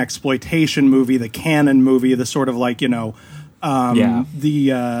urban exploitation movie, the canon movie, the sort of like, the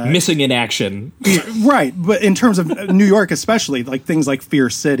missing in action. Right. But in terms of New York, especially, like things like Fear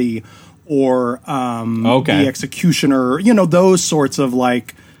City or The Executioner, those sorts of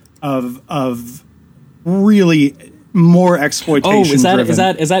like, of really more exploitation. Is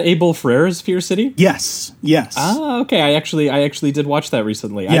that Abel Ferrara's Fear City? Yes. Ah, okay. I actually did watch that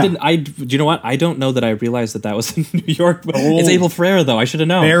recently. Yeah. Do you know what? I don't know that I realized that was in New York. It's Abel Ferrara though. I should have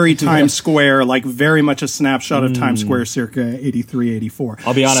known. Very Times Square, like very much a snapshot of Times Square, circa 83, 84.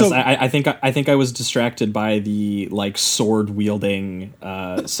 I'll be honest. I think I was distracted by the like sword wielding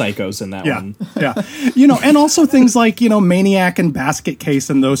psychos in that one. Yeah. And also things like Maniac and Basket Case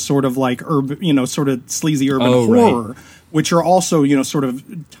and those sort of like urban, sort of sleazy urban horror. Right. Which are also, sort of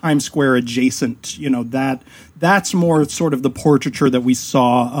Times Square adjacent. That's more sort of the portraiture that we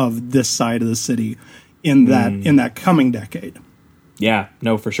saw of this side of the city in that coming decade. Yeah,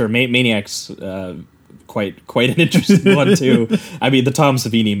 no, for sure. Maniac's quite an interesting one too. I mean, the Tom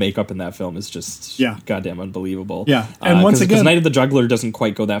Savini makeup in that film is just goddamn unbelievable. Yeah, and once again, Night of the Juggler doesn't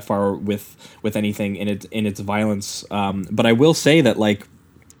quite go that far with anything in its violence. But I will say that like,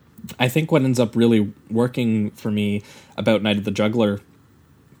 I think what ends up really working for me about Night of the Juggler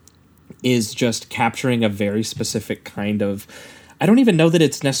is just capturing a very specific kind of, I don't even know that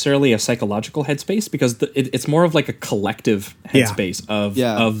it's necessarily a psychological headspace, because it's more of like a collective headspace of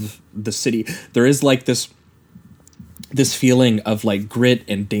the city. There is like this feeling of like grit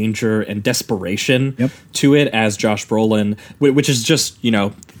and danger and desperation to it as Josh Brolin, which is just,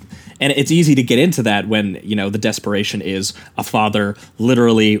 and it's easy to get into that when, the desperation is a father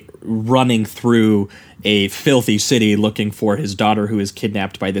literally running through a filthy city looking for his daughter who is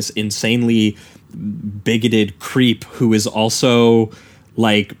kidnapped by this insanely bigoted creep who is also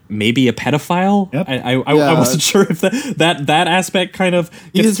like maybe a pedophile. Yep. I wasn't sure if that aspect kind of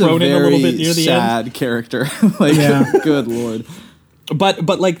gets thrown in a little bit near the end. Sad character. Good Lord.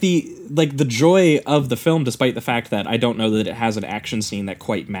 But like the like the joy of the film, despite the fact that I don't know that it has an action scene that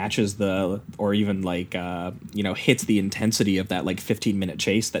quite matches or even like hits the intensity of that like 15-minute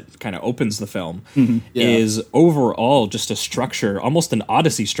chase that kind of opens the film, is overall just a structure, almost an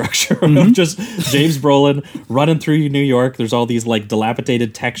Odyssey structure of just James Brolin running through New York. There's all these like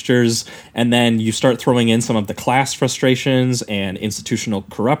dilapidated textures, and then you start throwing in some of the class frustrations and institutional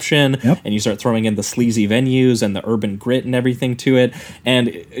corruption, and you start throwing in the sleazy venues and the urban grit and everything to it,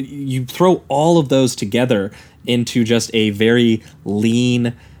 and you throw all of those together into just a very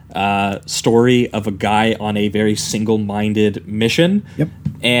lean story of a guy on a very single-minded mission.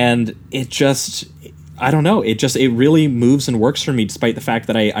 And it just, I don't know, it really moves and works for me, despite the fact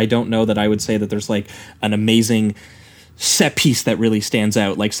that I don't know that I would say that there's like an amazing set piece that really stands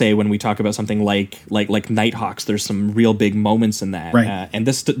out. Like, say, when we talk about something like Nighthawks, there's some real big moments in that, and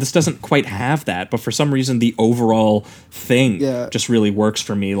this doesn't quite have that. But for some reason, the overall thing just really works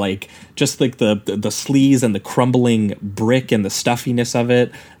for me. Like, just like the sleaze and the crumbling brick and the stuffiness of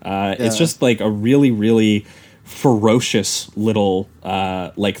it. It's just like a really, really ferocious little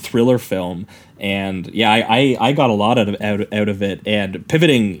like thriller film. And I got a lot out of it. And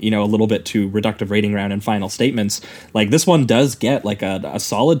pivoting, a little bit to reductive rating round and final statements, like this one does get like a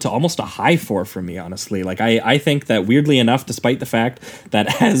solid to almost a high 4 for me, honestly. Like I think that, weirdly enough, despite the fact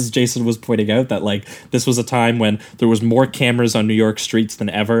that, as Jason was pointing out, that like this was a time when there was more cameras on New York streets than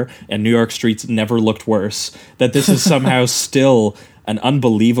ever, and New York streets never looked worse, that this is somehow still an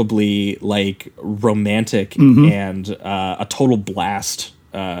unbelievably like romantic and a total blast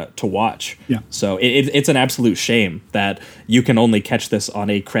to watch. So it's an absolute shame that you can only catch this on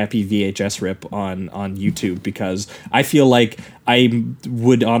a crappy VHS rip on YouTube, because I feel like I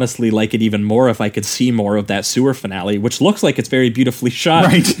would honestly like it even more if I could see more of that sewer finale, which looks like it's very beautifully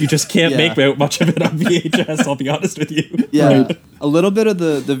shot. You just can't make out much of it on VHS, I'll be honest with you. A little bit of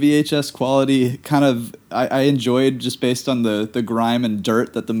the VHS quality kind of I enjoyed, just based on the grime and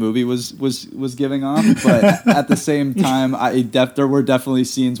dirt that the movie was giving off. But at the same time, there were definitely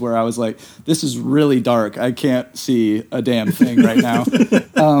scenes where I was like, this is really dark. I can't see a damn thing right now.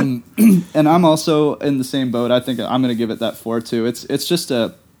 And I'm also in the same boat. I think I'm going to give it that 4 too.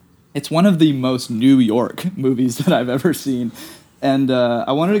 It's one of the most New York movies that I've ever seen. And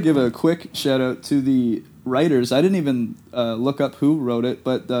I wanted to give a quick shout out to the writers. I didn't even look up who wrote it,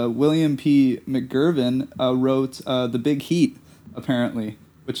 but William P. McGurvin wrote The Big Heat, apparently,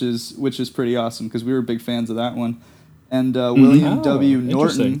 which is pretty awesome, because we were big fans of that one. And William W.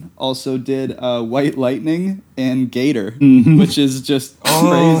 Norton also did White Lightning and Gator, which is just crazy.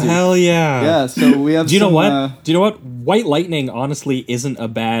 Oh, hell yeah. Yeah, so we have Do you know what? White Lightning honestly isn't a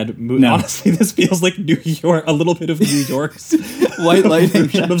bad movie. No. Honestly, this feels like New York, a little bit of New York's White Lightning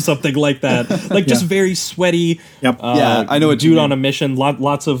version of something like that. Like just very sweaty. I know what dude on a mission.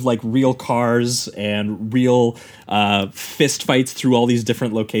 Lots of like real cars and real fist fights through all these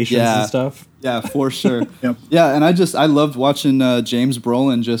different locations and stuff. Yeah, for sure. Yeah, and I loved watching James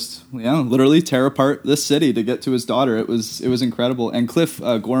Brolin just literally tear apart this city to get to his daughter. It was incredible. And Cliff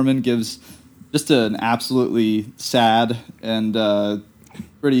Gorman gives just an absolutely sad and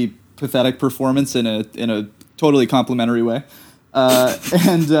pretty pathetic performance in a totally complimentary way.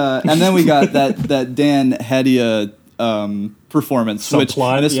 And then we got that Dan Hedaya performance,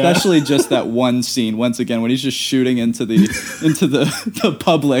 subplot, and especially just that one scene once again when he's just shooting into the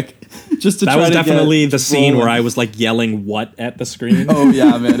public, just to that try was to definitely get the scene Brolin. where I was like yelling "what" at the screen. Oh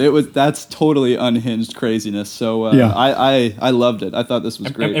yeah, man, that's totally unhinged craziness. So I loved it. I thought this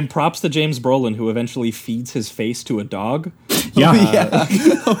was great. And props to James Brolin, who eventually feeds his face to a dog. He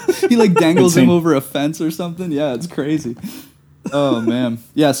like dangles him over a fence or something. Yeah, it's crazy. Oh man,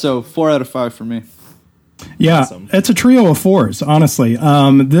 yeah. So 4 out of 5 for me. Yeah, awesome. It's a trio of 4s, honestly.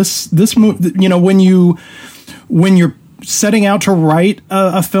 This when you're setting out to write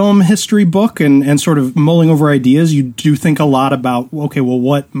a film history book and sort of mulling over ideas, you do think a lot about, okay, well,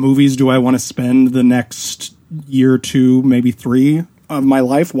 what movies do I want to spend the next year, 2, maybe 3 of my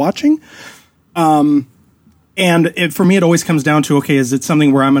life watching? For me, it always comes down to, okay, is it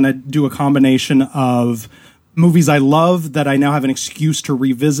something where I'm going to do a combination of movies I love that I now have an excuse to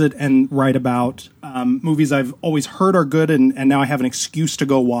revisit and write about, movies I've always heard are good and now I have an excuse to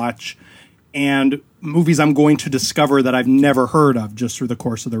go watch, and movies I'm going to discover that I've never heard of just through the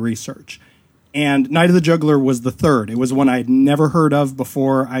course of the research. And Night of the Juggler was the third. It was one I had never heard of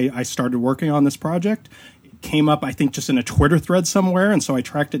before I started working on this project. It came up, I think, just in a Twitter thread somewhere, and so I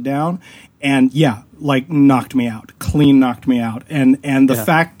tracked it down. And knocked me out. Clean knocked me out. And the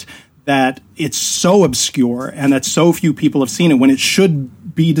fact that it's so obscure and that so few people have seen it when it should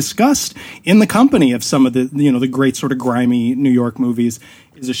be discussed in the company of some of the the great sort of grimy New York movies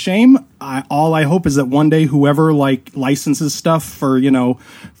is a shame. All I hope is that one day whoever like licenses stuff for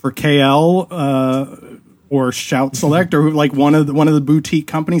KL or Shout Select or like one of the boutique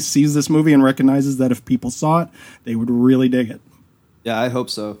companies sees this movie and recognizes that if people saw it, they would really dig it. Yeah, I hope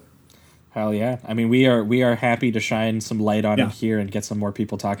so. Hell yeah. I mean, we are happy to shine some light on it here and get some more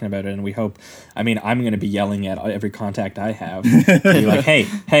people talking about it. And we hope, I mean, I'm going to be yelling at every contact I have. Be like,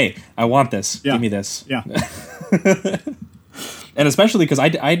 hey, I want this. Yeah. Give me this. Yeah. And especially because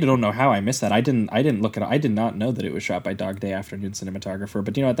I don't know how I missed that. I didn't look at it. I did not know that it was shot by Dog Day Afternoon cinematographer.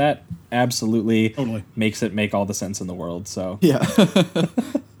 But you know what? That absolutely makes it make all the sense in the world. So yeah.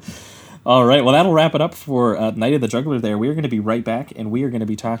 All right, well, that'll wrap it up for Night of the Juggler there. We're going to be right back, and we are going to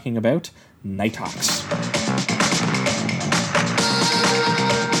be talking about Nighthawks.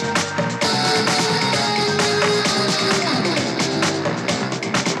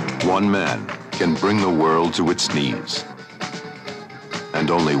 One man can bring the world to its knees.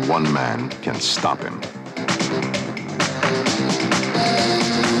 And only one man can stop him.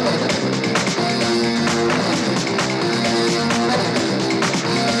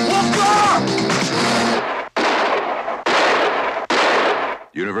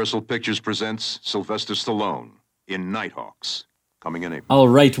 Universal Pictures presents Sylvester Stallone in Nighthawks, coming in April. All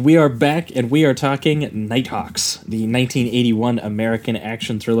right, we are back, and we are talking Nighthawks, the 1981 American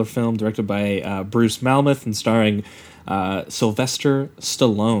action thriller film directed by Bruce Malmuth and starring Sylvester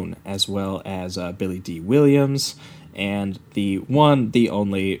Stallone, as well as Billy D. Williams, and the one, the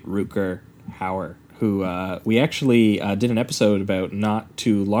only Rutger Hauer, who we actually did an episode about not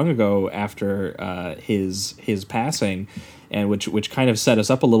too long ago after his passing, and which kind of set us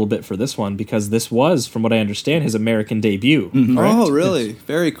up a little bit for this one, because this was, from what I understand, his American debut. Mm-hmm. Oh, really?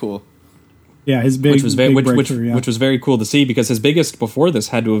 Very cool. Yeah, his big, which was which was very cool to see, because his biggest before this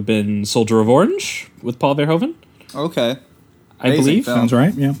had to have been Soldier of Orange with Paul Verhoeven. Okay, I believe sounds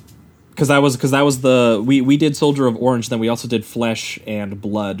right. Yeah, because that was the we did Soldier of Orange, then we also did Flesh and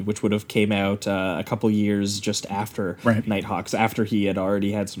Blood, which would have came out a couple years just after Nighthawks, after he had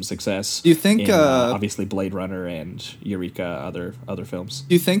already had some success. Do you think in, obviously Blade Runner and Eureka, other films?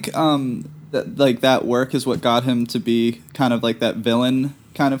 Do you think that like that work is what got him to be kind of like that villain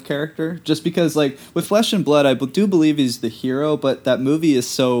kind of character? Just because like with Flesh and Blood, I do believe he's the hero, but that movie is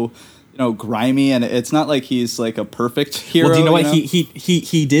so grimy, and it's not like he's like a perfect hero. Well, do you know what?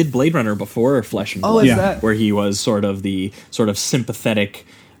 He did Blade Runner before Flesh and Blood, where he was sort of sympathetic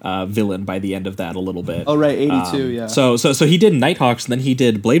villain by the end of that a little bit. Oh, right, 82, yeah. So he did Nighthawks, and then he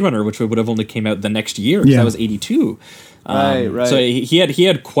did Blade Runner, which would have only came out the next year, because that was 82. Right. So he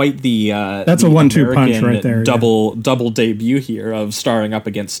had quite the that's a 1-2 punch right there. Double debut here of starring up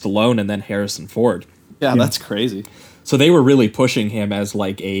against Stallone and then Harrison Ford. Yeah, that's crazy. So they were really pushing him as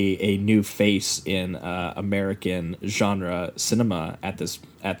like a new face in American genre cinema at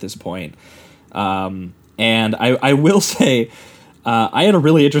this point. And I will say I had a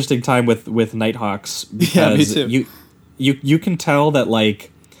really interesting time with Nighthawks, because you can tell that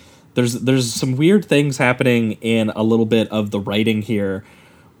like there's some weird things happening in a little bit of the writing here,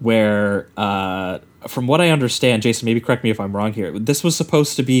 where from what I understand, Jason, maybe correct me if I'm wrong here, this was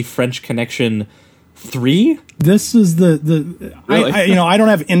supposed to be French Connection 3. This is the really? I don't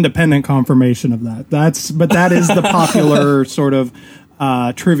have independent confirmation of that. That is the popular sort of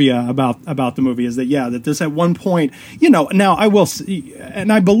trivia about the movie, is that this at one point, now I will,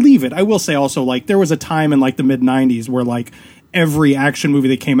 and I believe it, I will say also, like, there was a time in like the mid 90s where like every action movie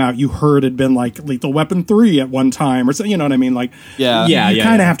that came out you heard had been like Lethal Weapon 3 at one time, or so, you know what I mean? Like, you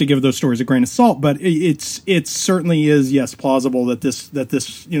kind of have to give those stories a grain of salt, but it certainly is, yes, plausible that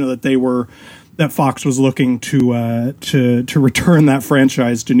that Fox was looking to return that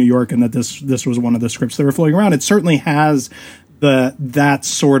franchise to New York, and that this was one of the scripts that were floating around. It certainly has that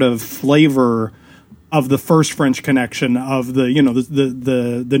sort of flavor of the first French Connection, of the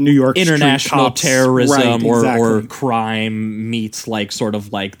New York international street cops. terrorism, right, or crime meets like sort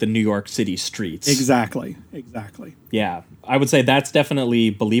of like the New York City streets. Exactly. Yeah, I would say that's definitely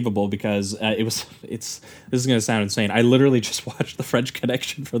believable, because this is going to sound insane. I literally just watched The French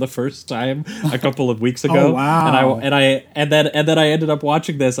Connection for the first time a couple of weeks ago. Oh, wow. And then I ended up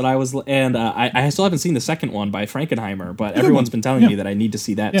watching this, and I still haven't seen the second one by Frankenheimer, but everyone's been telling me that I need to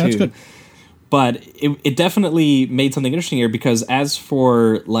see that too. That's good. But it definitely made something interesting here, because as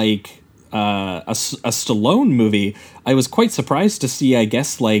for like a Stallone movie, I was quite surprised to see, I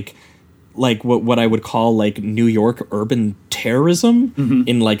guess, like what I would call like New York urban terrorism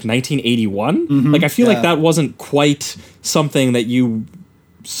in like 1981. Mm-hmm. Like, I feel like that wasn't quite something that you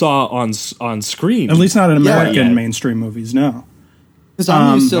saw on screen. At least not in American mainstream movies, no. Because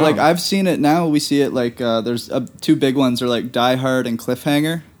I'm used to, like, I've seen it now. We see it, like, there's two big ones are, like, Die Hard and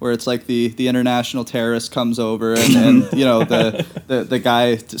Cliffhanger, where it's, like, the international terrorist comes over and you know, the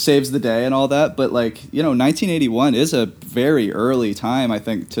guy saves the day and all that. But, like, you know, 1981 is a very early time, I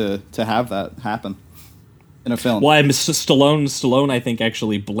think, to have that happen in a film. Well, Stallone, I think,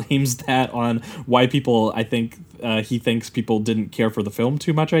 actually blames that on why people, I think, he thinks people didn't care for the film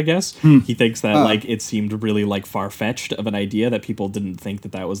too much, I guess. He thinks that, like, it seemed really, like, far-fetched of an idea, that people didn't think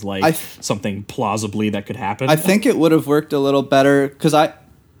that was, like, something plausibly that could happen. I think it would have worked a little better, because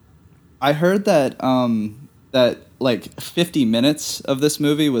I heard that, that, like, 50 minutes of this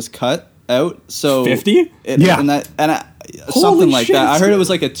movie was cut out, so... 50? Something like that. I heard it was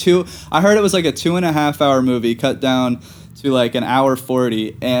like a 2.5 hour movie cut down to like an hour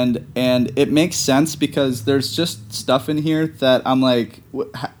 40, and it makes sense because there's just stuff in here that I'm like,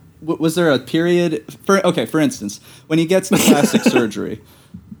 was there a period for instance, when he gets the plastic surgery,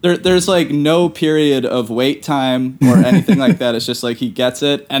 there's like no period of wait time or anything like that. It's just like he gets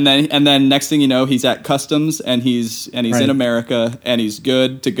it, and then next thing you know, he's at customs and he's right. in America and he's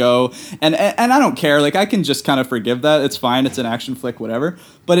good to go. And I don't care. Like, I can just kind of forgive that. It's fine. It's an action flick, whatever.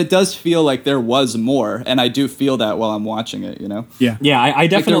 But it does feel like there was more, and I do feel that while I'm watching it. You know? Yeah. I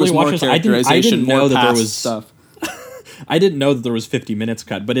definitely watched this. I didn't know that there was stuff. I didn't know that there was 50 minutes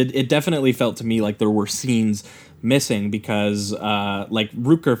cut, but it definitely felt to me like there were scenes missing because, like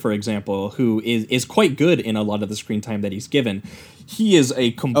Rutger, for example, who is quite good in a lot of the screen time that he's given, he is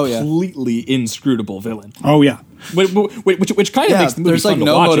a completely inscrutable villain. Oh yeah, which kind of makes the movie fun to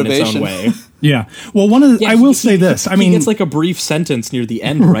watch in its own way. Yeah. Well, I will say this. I mean, it's like a brief sentence near the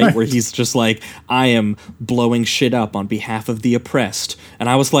end, right, where he's just like, "I am blowing shit up on behalf of the oppressed," and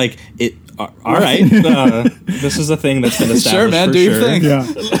I was like, "It." All right, this is a thing that's been established. Sure, man, do your thing. Yeah.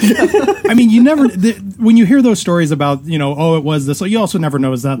 I mean, you never when you hear those stories about, you know, oh, it was this. You also never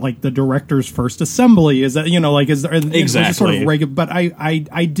know, is that like the director's first assembly? Is that, you know, like, is there exactly sort of regular? But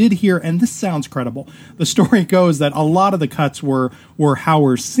I did hear, and this sounds credible. The story goes that a lot of the cuts were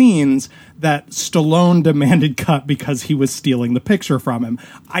Hauer's scenes that Stallone demanded cut because he was stealing the picture from him.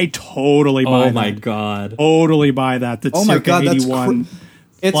 I totally buy that. Oh my god, totally buy that. That's circa 81.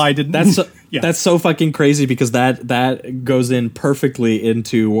 That's so fucking crazy, because that goes in perfectly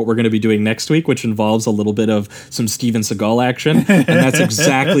into what we're going to be doing next week, which involves a little bit of some Steven Seagal action, and that's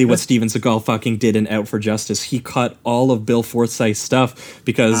exactly what Steven Seagal fucking did in Out for Justice. He cut all of Bill Forsyth's stuff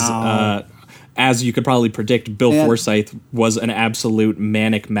because, as you could probably predict, Bill Forsyth was an absolute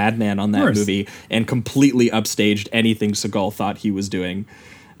manic madman on that movie and completely upstaged anything Seagal thought he was doing.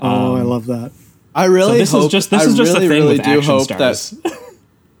 I love that. I really so this hope. is just a thing really with action hope stars.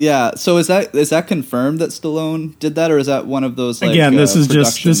 Yeah, so is that confirmed that Stallone did that, or is that one of those, like, again, this is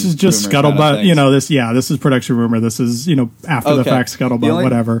just scuttlebutt, kind of, you know, this is production rumor, this is, you know, after the fact scuttlebutt,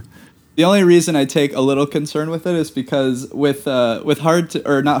 whatever. The only reason I take a little concern with it is because with Not Hard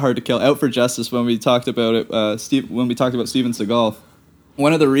to Kill, Out for Justice, when we talked about it, when we talked about Steven Seagal,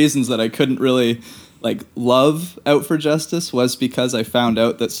 one of the reasons that I couldn't really like love Out for Justice was because I found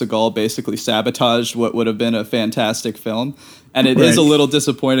out that Seagal basically sabotaged what would have been a fantastic film. And it is a little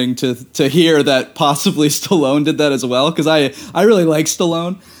disappointing to hear that possibly Stallone did that as well, because I really like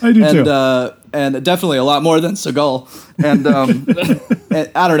Stallone. I do too. And definitely a lot more than Seagal. And,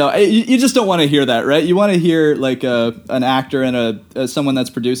 and I don't know, you just don't want to hear that, right? You want to hear like an actor and someone that's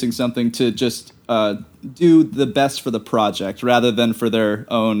producing something to just do the best for the project rather than for their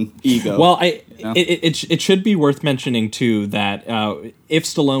own ego. Well, it should be worth mentioning too that if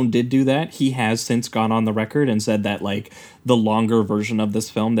Stallone did do that, he has since gone on the record and said that like the longer version of this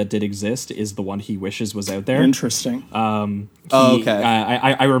film that did exist is the one he wishes was out there. Interesting. Okay.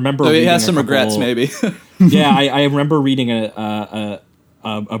 I remember. So he has some regrets, maybe. Yeah, I remember reading a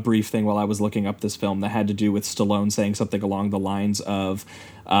brief thing while I was looking up this film that had to do with Stallone saying something along the lines of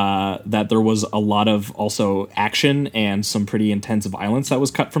that there was a lot of also action and some pretty intense violence that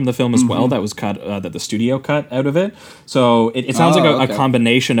was cut from the film as well, that was cut, that the studio cut out of it. So it sounds like a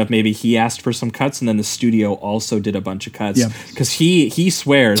combination of maybe he asked for some cuts and then the studio also did a bunch of cuts. Because he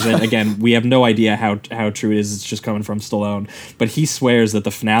swears, and again, we have no idea how true it is, it's just coming from Stallone, but he swears that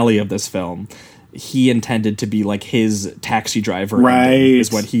the finale of this film he intended to be like his Taxi Driver ending,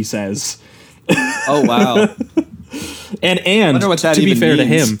 is what he says. Oh wow. And to be fair to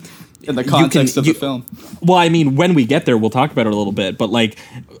him, in the context of the film. Well, I mean, when we get there, we'll talk about it a little bit. But like,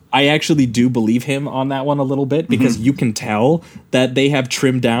 I actually do believe him on that one a little bit, because you can tell that they have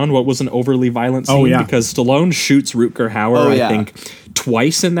trimmed down what was an overly violent scene, because Stallone shoots Rutger Hauer, I think,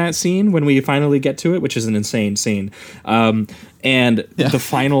 twice in that scene when we finally get to it, which is an insane scene. And the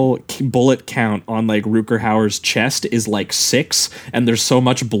final bullet count on like Rutger Hauer's chest is like 6, and there's so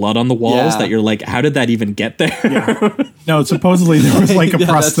much blood on the walls that you're like, how did that even get there? No, supposedly there was like a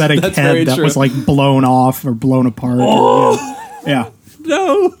prosthetic head that was like blown off or blown apart. No.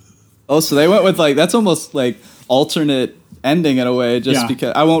 Oh, so they went with like, that's almost like alternate ending in a way, just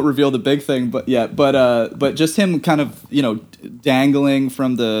because I won't reveal the big thing, but just him kind of, you know, dangling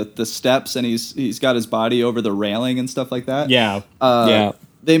from the steps, and he's got his body over the railing and stuff like that.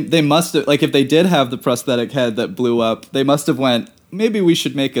 They must have, like, if they did have the prosthetic head that blew up, they must have went, maybe we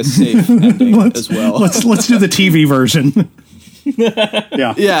should make a safe ending as well. Let's do the TV version.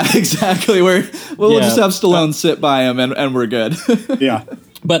 Yeah, exactly. We'll just have Stallone sit by him and we're good.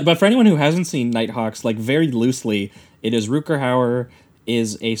 But for anyone who hasn't seen Nighthawks, like, very loosely, it is Rutger Hauer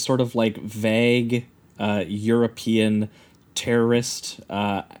is a sort of like vague European terrorist.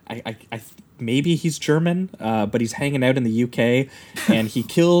 Maybe he's German, but he's hanging out in the UK, and he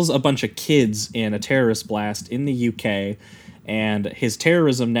kills a bunch of kids in a terrorist blast in the UK. And his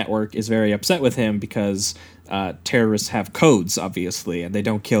terrorism network is very upset with him because terrorists have codes, obviously, and they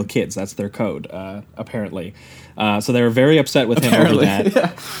don't kill kids. That's their code, apparently. So they were very upset with him over that.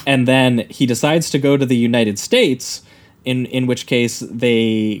 Yeah. And then he decides to go to the United States, in which case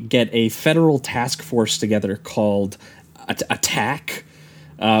they get a federal task force together called Attack,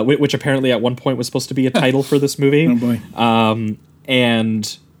 which apparently at one point was supposed to be a title for this movie. Oh boy.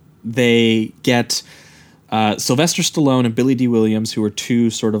 And they get Sylvester Stallone and Billy D. Williams, who are two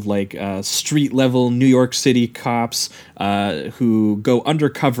sort of like street-level New York City cops who go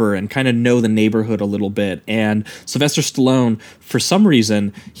undercover and kind of know the neighborhood a little bit. And Sylvester Stallone, for some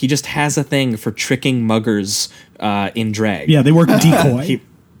reason, he just has a thing for tricking muggers in drag. Yeah, they work decoy.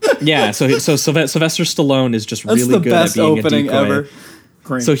 So Sylvester Stallone is just really good at being a decoy. That's the best opening ever.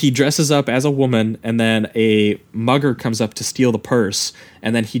 Great. So he dresses up as a woman, and then a mugger comes up to steal the purse,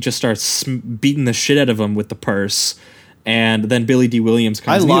 and then he just starts beating the shit out of him with the purse. And then Billy D. Williams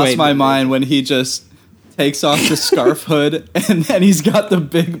comes. I lost my mind when he just takes off the scarf hood, and then he's got the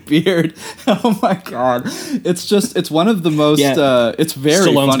big beard. Oh my god! It's one of the most. It's very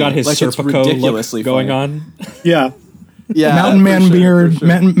Stallone's funny. got his Serpico look going on. Yeah. Yeah, Mountain Man beard, sure.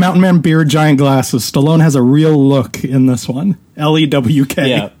 Mountain Man beard, giant glasses. Stallone has a real look in this one.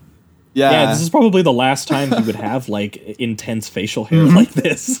 LEWK. Yeah. This is probably the last time he would have like intense facial hair like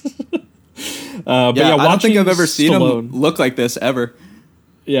this. I don't think I've ever seen him look like this ever.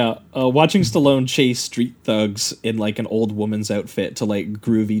 Yeah, watching Stallone chase street thugs in like an old woman's outfit to like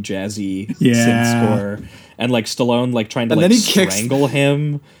groovy, jazzy synth score, and like Stallone like trying to like strangle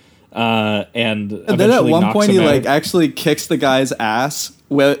him. And then at one point he like actually kicks the guy's ass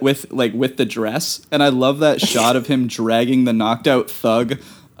with the dress, and I love that shot of him dragging the knocked out thug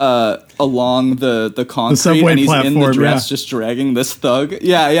along the concrete, and he's in the dress just dragging this thug.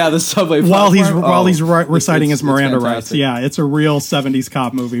 The subway while he's reciting his Miranda rights. Yeah, it's a real 70s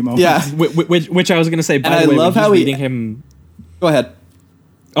cop movie moment. Yeah, which I was going to say. By the way, I love how reading him. Go ahead.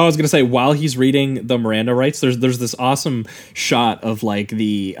 Oh, I was gonna say, while he's reading the Miranda rights, there's this awesome shot of like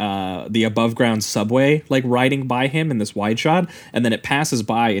the above ground subway like riding by him in this wide shot, and then it passes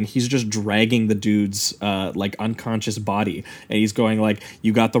by and he's just dragging the dude's like unconscious body, and he's going like,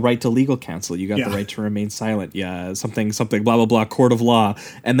 "You got the right to legal counsel, you got the right to remain silent, something blah blah blah, court of law,"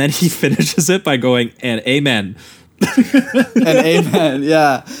 and then he finishes it by going, "And amen." And amen.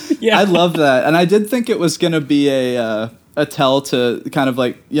 Yeah, I love that, and I did think it was gonna be a tell to kind of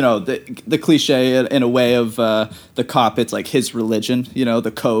like, you know, the cliche in a way of the cop. It's like his religion, you know,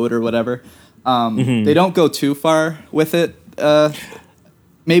 the code or whatever. They don't go too far with it.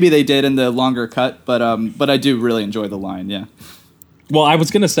 Maybe they did in the longer cut, but I do really enjoy the line. Yeah. Well, I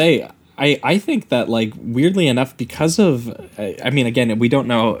was gonna say, I think that, like, weirdly enough, because of, I mean, again, we don't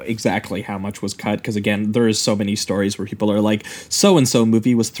know exactly how much was cut, because, again, there is so many stories where people are like, so-and-so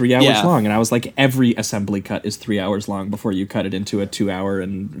movie was 3 hours long, and I was like, every assembly cut is 3 hours long before you cut it into a 2 hour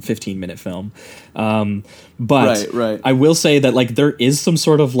and 15-minute film. But right. I will say that, like, there is some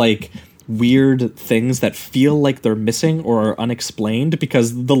sort of, like, weird things that feel like they're missing or are unexplained,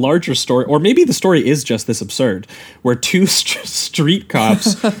 because the larger story, or maybe the story is just this absurd, where two street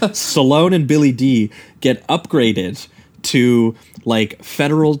cops, Stallone and Billy D, get upgraded to like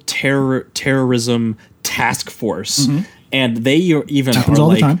federal terrorism task force. And they even are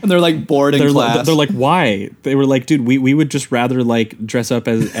like, and they're like bored in class. They're like, why? They were like, dude, we would just rather like dress up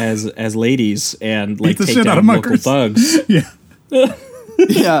as ladies and like take down local thugs. Yeah.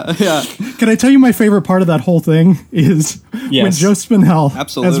 Yeah, yeah. Can I tell you my favorite part of that whole thing is when Yes. Joe Spinell,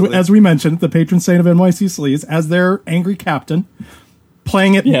 Absolutely. as we mentioned, the patron saint of NYC Sleaze, as their angry captain,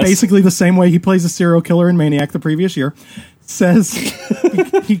 playing it Yes. basically the same way he plays a serial killer in Maniac the previous year, says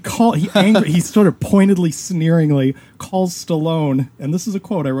he sort of pointedly, sneeringly calls Stallone, and this is a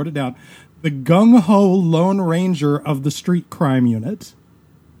quote, I wrote it down, the gung-ho Lone Ranger of the street crime unit.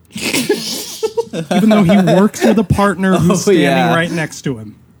 Even though he works with a partner who's standing right next to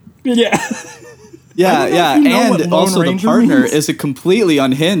him. Yeah. Yeah, yeah, if you know what and Lone also Ranger the partner means. is completely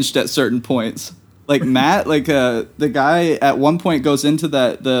unhinged at certain points. Like Matt, the guy at one point goes into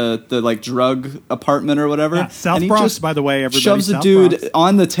the like drug apartment or whatever. Yeah, South and he Bronx, just by the way, everybody. shoves a South dude Bronx.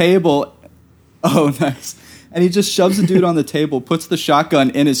 on the table. Oh, nice. And he just shoves a dude on the table, puts the shotgun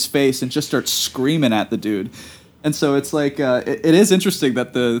in his face, and just starts screaming at the dude. And so it's like it is interesting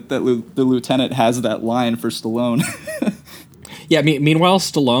that the lieutenant has that line for Stallone. Yeah, meanwhile,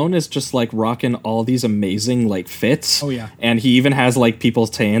 Stallone is just, like, rocking all these amazing, like, fits. Oh, yeah. And he even has, like, people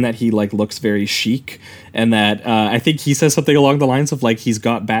saying that he, like, looks very chic. And that, I think he says something along the lines of, like, he's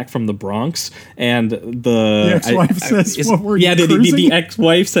got back from the Bronx. And the ex-wife says, "What were you yeah, cruising?" the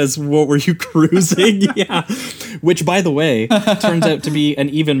ex-wife says, "What were you cruising?" Yeah. Which, by the way, turns out to be an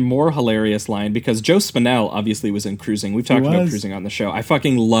even more hilarious line because Joe Spinell obviously was in Cruising. We've talked about Cruising on the show. I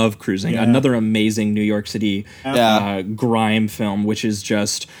fucking love Cruising. Yeah. Another amazing New York City grime film, which is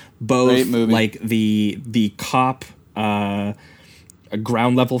just both like the cop a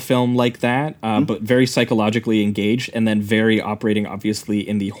ground level film like that, but very psychologically engaged, and then very operating obviously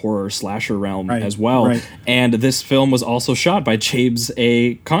in the horror slasher realm as well. Right. And this film was also shot by James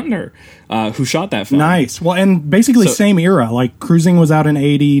A. Contner, who shot that film. Nice. Well, and basically same era. Like Cruising was out in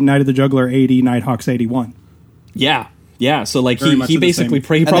 80, Night of the Juggler 80, Nighthawks 81. Yeah. Yeah. So like Very he basically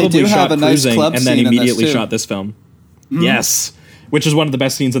he probably shot Cruising and then immediately shot this film. Mm. Yes. Which is one of the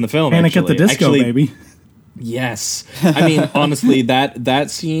best scenes in the film. Panic at the Disco, baby. Yes. I mean, honestly, that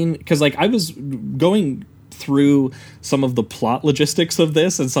scene, because like I was going through some of the plot logistics of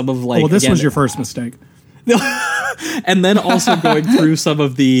this and some of like. Well, this was your first mistake. And then also going through some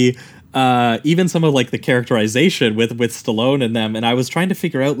of the even some of like the characterization with Stallone and them, and I was trying to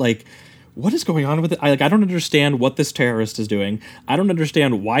figure out like what is going on with it. I don't understand what this terrorist is doing. I don't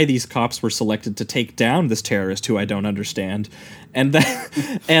understand why these cops were selected to take down this terrorist who I don't understand. And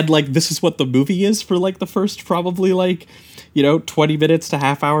that, and like this is what the movie is for like the first probably like 20 minutes to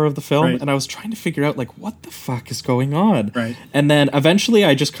half hour of the film. Right. And I was trying to figure out like what the fuck is going on. Right. And then eventually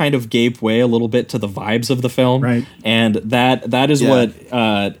I just kind of gave way a little bit to the vibes of the film. Right. And that is what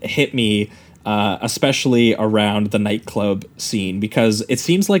hit me. Especially around the nightclub scene, because it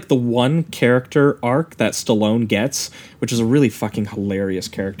seems like the one character arc that Stallone gets, which is a really fucking hilarious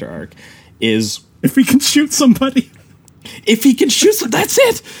character arc, is if he can shoot somebody. If he can shoot some, that's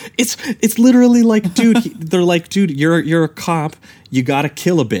it. It's literally like, dude. They're like, dude, you're a cop. You gotta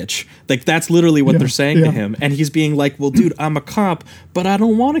kill a bitch. Like that's literally what they're saying to him, and he's being like, well, dude, I'm a cop, but I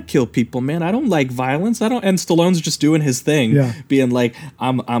don't want to kill people, man. I don't like violence. I don't. And Stallone's just doing his thing, being like,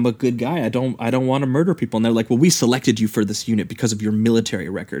 I'm a good guy. I don't want to murder people. And they're like, well, we selected you for this unit because of your military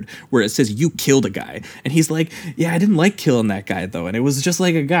record, where it says you killed a guy. And he's like, yeah, I didn't like killing that guy though, and it was just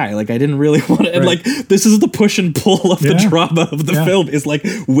like a guy. Like I didn't really want to. And like this is the push and pull of the drama of the film. Is like,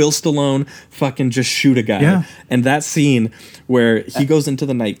 will Stallone fucking just shoot a guy? Yeah. And that scene where he goes into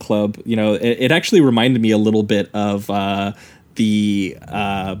the nightclub, it actually reminded me a little bit of the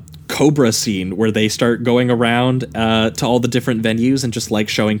Cobra scene where they start going around to all the different venues and just like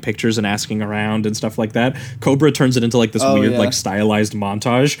showing pictures and asking around and stuff like that. Cobra turns it into like this weird like stylized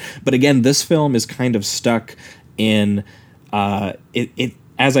montage. But again, this film is kind of stuck in it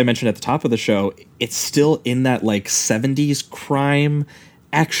as I mentioned at the top of the show, it's still in that like 70s crime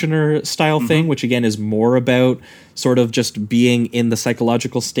actioner style thing, which again is more about sort of just being in the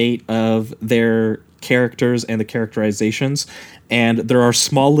psychological state of their characters and the characterizations. And there are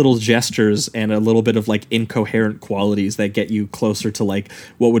small little gestures and a little bit of like incoherent qualities that get you closer to like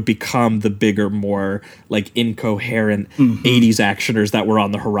what would become the bigger, more like incoherent 80s actioners that were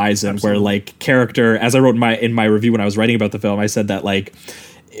on the horizon. Absolutely. Where like character, as I wrote in my review when I was writing about the film, I said that like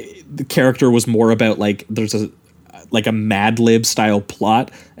the character was more about like there's a Mad Lib style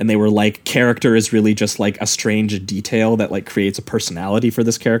plot, and they were like character is really just like a strange detail that like creates a personality for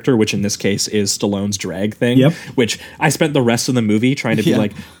this character, which in this case is Stallone's drag thing. Yep. Which I spent the rest of the movie trying to be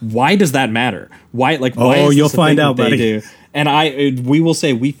like, why does that matter? Why like why is you'll this a find thing out, that they buddy. do? And we will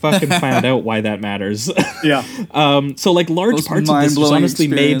say we fucking found out why that matters. Yeah. So like large Most parts of this just honestly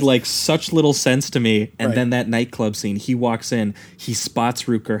experience. made like such little sense to me. And Right. then that nightclub scene, he walks in, he spots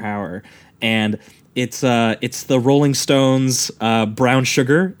Rutger Hauer. and it's the Rolling Stones. Brown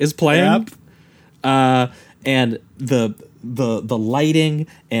Sugar is playing, and the lighting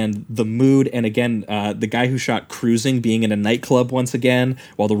and the mood, and again, the guy who shot Cruising being in a nightclub once again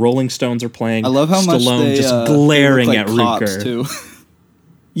while the Rolling Stones are playing. I love how Stallone much they just glaring look at like cops Rutger too.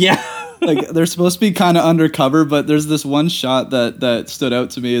 Yeah. Like they're supposed to be kind of undercover, but there's this one shot that stood out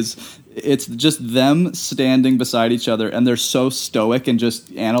to me is it's just them standing beside each other, and they're so stoic and just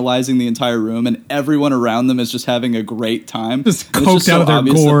analyzing the entire room, and everyone around them is just having a great time. Just coked out of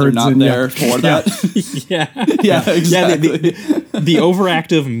their gourds. They're not there for that. Yeah, exactly. The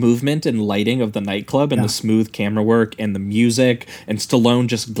overactive movement and lighting of the nightclub and the smooth camera work and the music and Stallone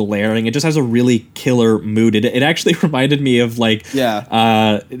just glaring. It just has a really killer mood. It actually reminded me of like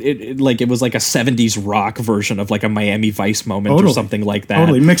it was like a 70s rock version of like a Miami Vice moment or something like that.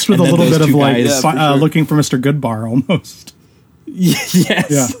 Totally mixed with a little bit of like Looking for Mr. Goodbar almost. Yes.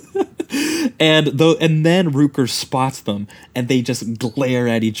 Yeah. And then Rutger spots them, and they just glare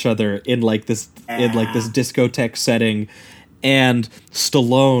at each other in this discotheque setting, and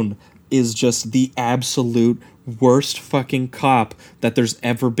Stallone is just the absolute worst fucking cop that there's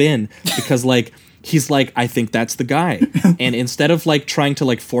ever been, because like he's like, I think that's the guy, and instead of like trying to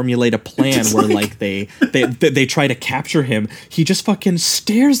like formulate a plan where like they try to capture him, he just fucking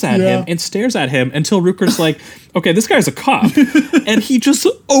stares at him until Rutger's like, okay, this guy's a cop, and he just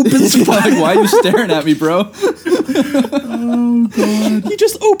opens fire. Like, why are you staring at me, bro? Oh god! He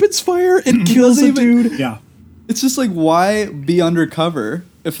just opens fire and kills a dude. Yeah, it's just like, why be undercover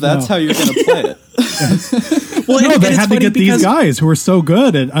if that's how you're gonna play it? Well, no, they had to get these guys who are so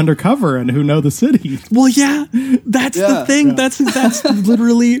good at undercover and who know the city. Well, yeah, that's the thing. Yeah. That's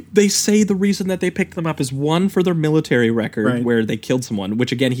literally, they say the reason that they picked them up is one, for their military record where they killed someone,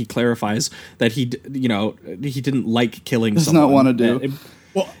 which again he clarifies that he didn't like killing someone. Does not want to do.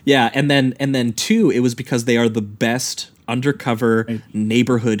 And then two, it was because they are the best undercover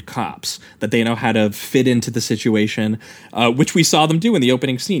neighborhood cops, that they know how to fit into the situation, which we saw them do in the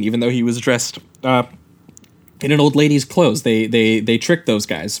opening scene. Even though he was dressed in an old lady's clothes, they tricked those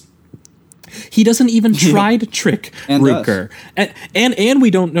guys. He doesn't even try to trick Rutger, and we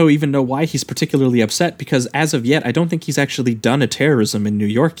don't even know why he's particularly upset, because as of yet, I don't think he's actually done a terrorism in New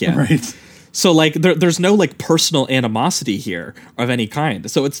York yet. Right. So like there's no like personal animosity here of any kind.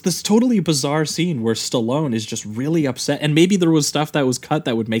 So it's this totally bizarre scene where Stallone is just really upset, and maybe there was stuff that was cut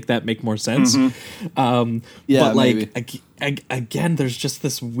that would make more sense. Mm-hmm. But like again, there's just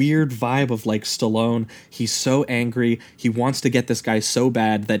this weird vibe of like Stallone. He's so angry. He wants to get this guy so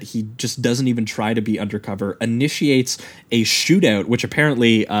bad that he just doesn't even try to be undercover. Initiates a shootout, which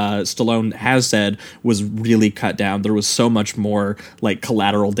apparently Stallone has said was really cut down. There was so much more like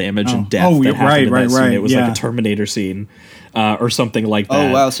collateral damage and death that happened in that scene. It was like a Terminator scene or something like that.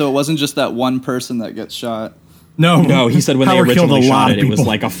 Oh wow! So it wasn't just that one person that gets shot. No. He said when they originally shot it was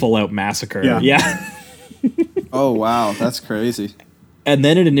like a full-out massacre. Yeah. Oh wow, that's crazy. And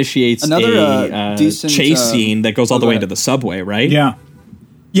then it initiates another decent chase scene that goes all the way into the subway, right? Yeah.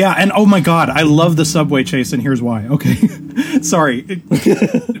 Yeah, and oh my god, I love the subway chase, and here's why. Okay, sorry. The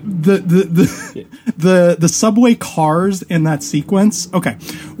subway cars in that sequence. Okay,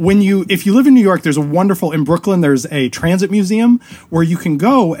 if you live in New York, there's in Brooklyn. There's a transit museum where you can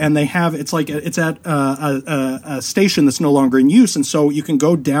go, and it's at a station that's no longer in use, and so you can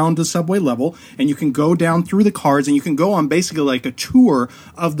go down to subway level, and you can go down through the cars, and you can go on basically like a tour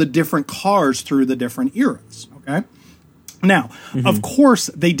of the different cars through the different eras. Okay. Now, of course,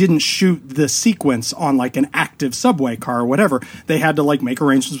 they didn't shoot the sequence on like an active subway car or whatever. They had to like make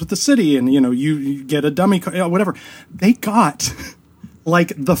arrangements with the city, and you get a dummy car, whatever. They got like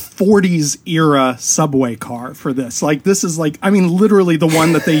the 40s era subway car for this. Like this is like, I mean, literally the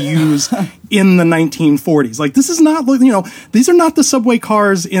one that they use in the 1940s. Like this is not, these are not the subway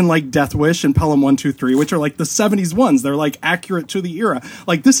cars in like Death Wish and Pelham 123, which are like the 70s ones. They're like accurate to the era.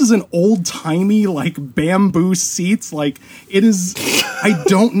 Like this is an old timey like bamboo seats. Like it is, I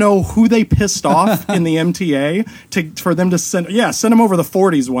don't know who they pissed off in the MTA for them to send them over the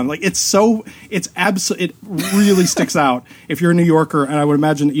 40s one. Like it really sticks out if you're a New Yorker. And I would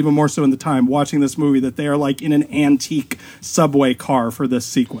imagine even more so in the time watching this movie that they are like in an antique subway car for this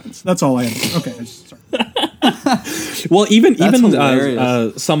sequence. That's all I have. Okay. Sorry. Well, even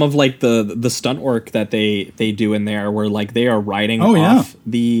some of like the stunt work that they do in there, where like they are riding off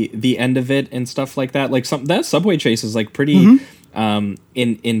the end of it and stuff like that. Like that subway chase is like pretty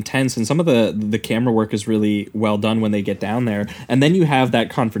intense, and some of the camera work is really well done when they get down there. And then you have that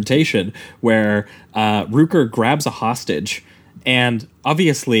confrontation where Rutger grabs a hostage. And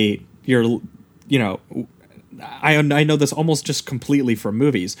obviously, I know this almost just completely from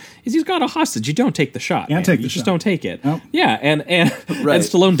movies, is he's got a hostage. You don't take the shot. Can't take the you shot. just don't take it. Nope. Yeah, and Right. and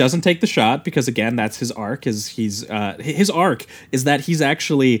Stallone doesn't take the shot because again, that's his arc. His arc is that he's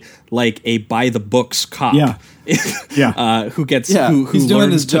actually like a by the books cop. Yeah. Yeah. Who gets Yeah, who he's doing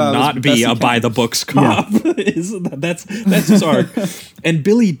learns his to job as not best be he a can. by the books cop. That's his arc. And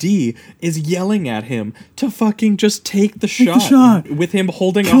Billy D is yelling at him to fucking just take the shot. With him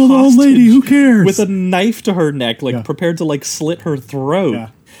holding Kill a the old hostage lady, who cares? with a knife to her neck, like Yeah. prepared to like slit her throat. Yeah.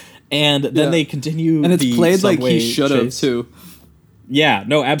 And then Yeah. they continue, And it's the played like subway he should have chase. too. Yeah,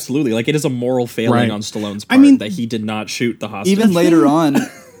 no, absolutely. Like it is a moral failing Right. on Stallone's I part mean- that he did not shoot the hostage. Even later on, thing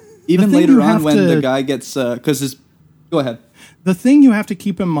you have when to- the guy gets because his go ahead. The thing you have to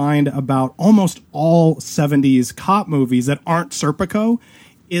keep in mind about almost all 70s cop movies that aren't Serpico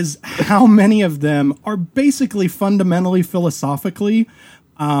is how many of them are basically fundamentally philosophically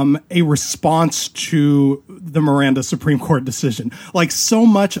a response to the Miranda Supreme Court decision. Like so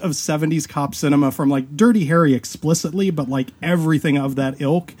much of 70s cop cinema, from like Dirty Harry explicitly, but like everything of that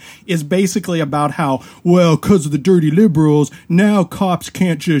ilk, is basically about how, well, because of the dirty liberals, now cops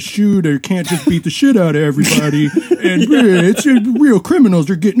can't just shoot or can't just beat the shit out of everybody, and it's real criminals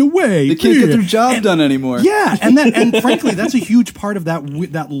are getting away. They can't get their job done anymore. Yeah, and frankly, that's a huge part of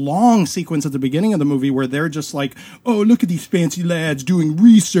that long sequence at the beginning of the movie where they're just like, oh, look at these fancy lads doing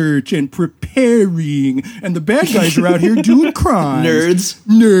research and preparing, and the bad guys are out here doing crimes.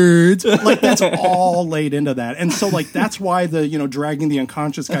 Nerds. Like that's all laid into that, and so like that's why the dragging the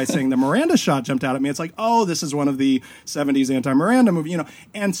unconscious guy saying the Miranda shot jumped out at me. It's like, oh, this is one of the 70s anti-Miranda movie,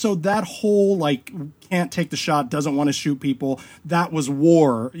 and so that whole like can't take the shot, doesn't want to shoot people, that was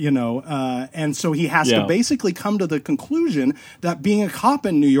war, and so he has to basically come to the conclusion that being a cop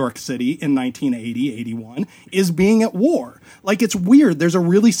in New York City in 1980, 81 is being at war. Like, it's weird. There's a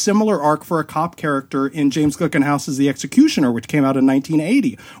really similar arc for a cop character in James Glickenhaus's The Executioner, which came out in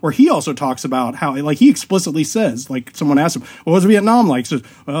 1980, where he also talks about how, like, he explicitly says, like, someone asked him, what was Vietnam like? He says,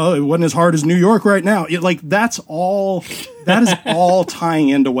 well, it wasn't as hard as New York right now. That is all tying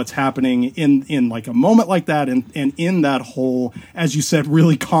into what's happening in like a moment like that, and in that whole, as you said,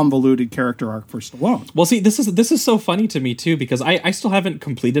 really convoluted character arc for Stallone. Well, see, this is so funny to me too, because I still haven't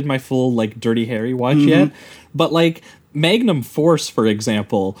completed my full like Dirty Harry watch yet, but like Magnum Force, for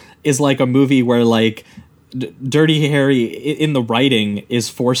example, is like a movie where like Dirty Harry in the writing is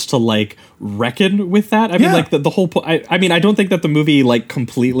forced to like reckon with that. I mean, like the whole I mean, I don't think that the movie like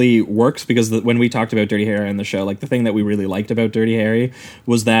completely works, because when we talked about Dirty Harry on the show, like the thing that we really liked about Dirty Harry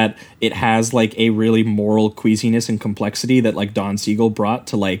was that it has like a really moral queasiness and complexity that like Don Siegel brought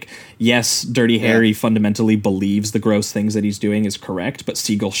to like, yes, Dirty Harry fundamentally believes the gross things that he's doing is correct, but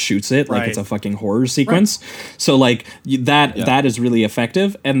Siegel shoots it like it's a fucking horror sequence. So like that is really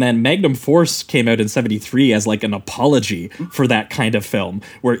effective. And then Magnum Force came out in 73 as like an apology for that kind of film,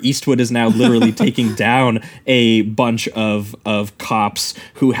 where Eastwood is now literally taking down a bunch of cops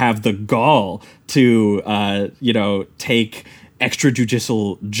who have the gall to take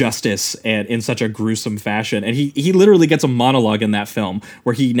extrajudicial justice and in such a gruesome fashion. And he literally gets a monologue in that film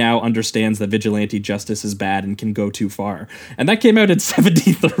where he now understands that vigilante justice is bad and can go too far. And that came out in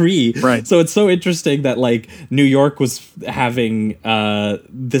 73. Right. So it's so interesting that like New York was having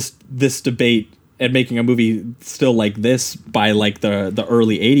this debate and making a movie still like this by like the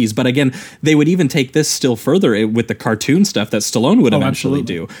early 80s. But again, they would even take this still further with the cartoon stuff that Stallone would eventually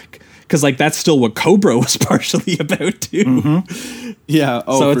do. Because like that's still what Cobra was partially about too. Yeah,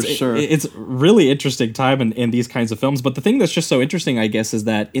 so for sure. It's really interesting time in these kinds of films. But the thing that's just so interesting, I guess, is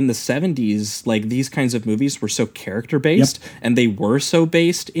that in the 70s, like these kinds of movies were so character based, and they were so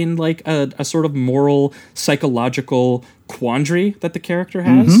based in like a sort of moral, psychological quandary that the character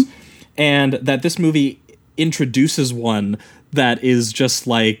has. And that this movie introduces one that is just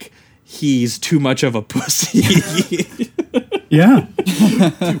like, he's too much of a pussy. Yeah.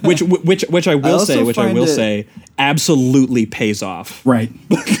 which I will say absolutely pays off. Right.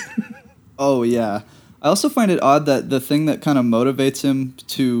 Oh yeah. I also find it odd that the thing that kind of motivates him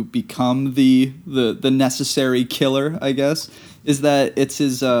to become the necessary killer, I guess, is that it's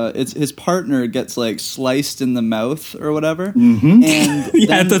his partner gets like sliced in the mouth or whatever. And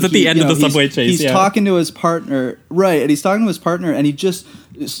that's at the end of the subway chase. He's talking to his partner, right? And he's talking to his partner, and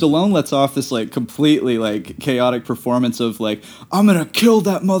Stallone lets off this like completely like chaotic performance of like, I'm gonna kill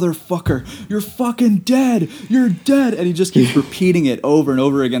that motherfucker. You're fucking dead. You're dead. And he just keeps repeating it over and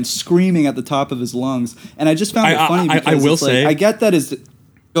over again, screaming at the top of his lungs. And I just found it funny because I will say, I get that is.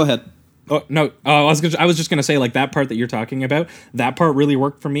 Go ahead. Oh no! I was just gonna say, like, that part that you're talking about, that part really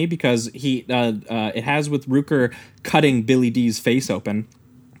worked for me, because it has with Rooker cutting Billy D's face open,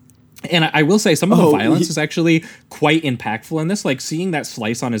 And I will say some of the violence is actually quite impactful in this. Like seeing that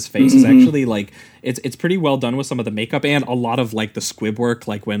slice on his face is actually like it's pretty well done with some of the makeup and a lot of like the squib work.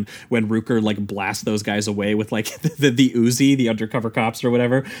 Like when Rooker like blasts those guys away with like the Uzi, the undercover cops or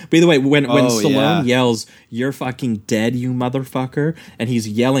whatever. By the way, when Stallone yells, "You're fucking dead, you motherfucker," and he's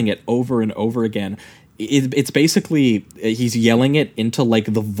yelling it over and over again. It's basically he's yelling it into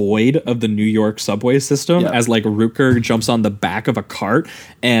like the void of the New York subway system as like Rooker jumps on the back of a cart,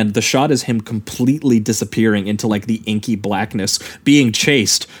 and the shot is him completely disappearing into like the inky blackness, being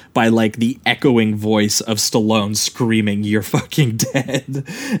chased by like the echoing voice of Stallone screaming, "You're fucking dead."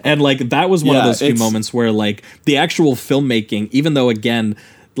 And like that was one of those few moments where like the actual filmmaking, even though again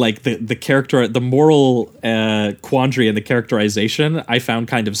like the character, the moral quandary and the characterization I found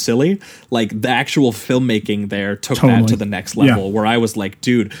kind of silly. Like the actual filmmaking there took that to the next level where I was like,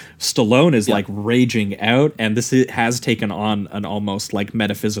 dude, Stallone is like raging out, and this has taken on an almost like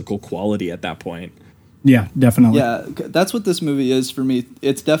metaphysical quality at that point. Yeah, definitely. Yeah, that's what this movie is for me.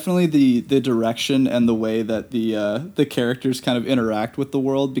 It's definitely the direction and the way that the characters kind of interact with the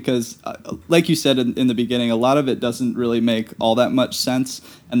world, because like you said in the beginning, a lot of it doesn't really make all that much sense,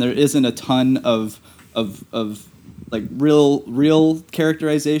 and there isn't a ton of like real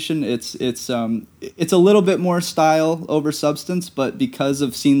characterization. It's a little bit more style over substance, but because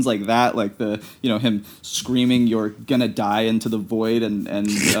of scenes like that, like the him screaming "You're gonna die" into the void, and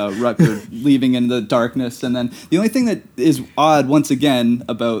Rutger leaving in the darkness, and then the only thing that is odd once again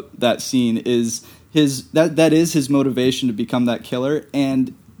about that scene is that is his motivation to become that killer,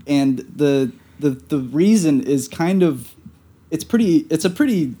 and the reason is kind of it's a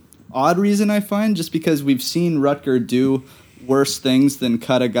pretty odd reason, I find, just because we've seen Rutger do worse things than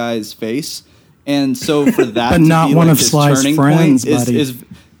cut a guy's face, and so for that, but not one of Sly's friends, buddy. Is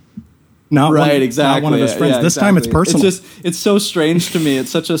not right, one, exactly. Not one of his friends. Yeah, this time it's personal. It's so strange to me.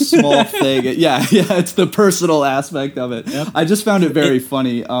 It's such a small thing. Yeah, it's the personal aspect of it. Yep. I just found it very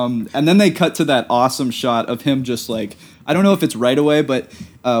funny. And then they cut to that awesome shot of him just like, I don't know if it's right away, but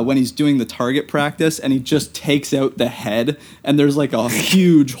when he's doing the target practice and he just takes out the head and there's like a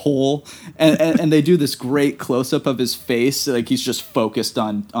huge hole, and they do this great close up of his face, like he's just focused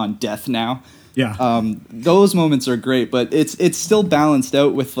on death now. Yeah. Those moments are great, but it's still balanced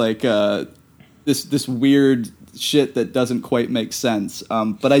out with like this weird shit that doesn't quite make sense.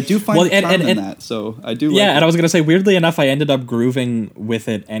 But I do find charm in that, so I do. Yeah, and I was gonna say, weirdly enough, I ended up grooving with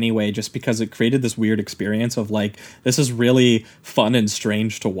it anyway, just because it created this weird experience of like, this is really fun and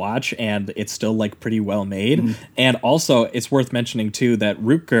strange to watch, and it's still like pretty well made. Mm-hmm. And also, it's worth mentioning too that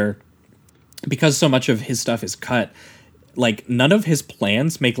Rutger, because so much of his stuff is cut, like none of his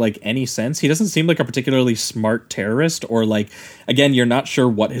plans make like any sense. He doesn't seem like a particularly smart terrorist, or like, again, you're not sure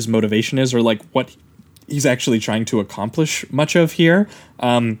what his motivation is or like what he's actually trying to accomplish much of here.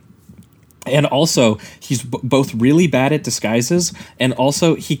 And also he's both really bad at disguises, and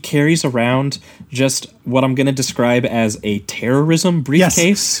also he carries around just what I'm going to describe as a terrorism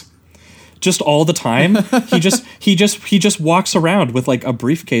briefcase. Yes. Just all the time. He just walks around with like a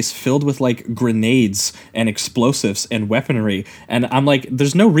briefcase filled with like grenades and explosives and weaponry. And I'm like,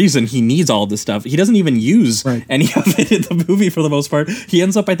 there's no reason he needs all this stuff. He doesn't even use any of it in the movie for the most part. He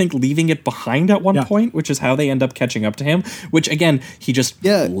ends up, I think, leaving it behind at one point, which is how they end up catching up to him. Which again, he just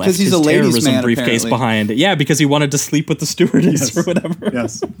left his terrorism briefcase behind. Yeah, because he wanted to sleep with the stewardess or whatever.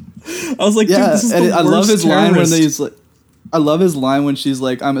 Yes. I was like, dude, this is the worst. I love his line when he's like, I love his line when she's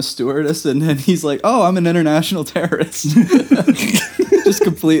like, "I'm a stewardess," and then he's like, "Oh, I'm an international terrorist." Just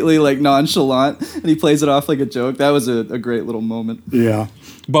completely like nonchalant, and he plays it off like a joke. That was a great little moment. Yeah,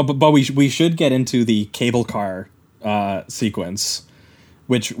 but we should get into the cable car sequence,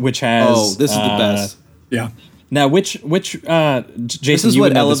 which has this is the best. Yeah. Now, which Jason, this is you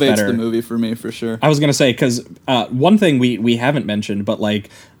what would know elevates this better. The movie for me, for sure. I was gonna say, because one thing we haven't mentioned, but like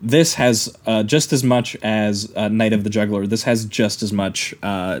this has just as much as Night of the Juggler. This has just as much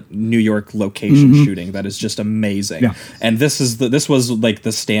New York location shooting that is just amazing. Yeah. And this was like the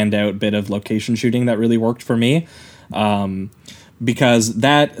standout bit of location shooting that really worked for me. Because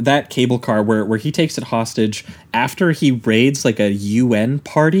that cable car where he takes it hostage after he raids like a UN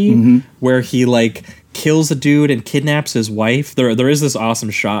party where he like kills a dude and kidnaps his wife. There is this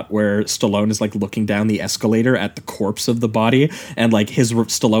awesome shot where Stallone is like looking down the escalator at the corpse of the body, and like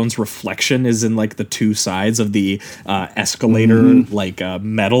Stallone's reflection is in like the two sides of the escalator like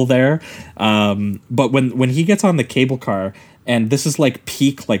metal there. But when he gets on the cable car, and this is like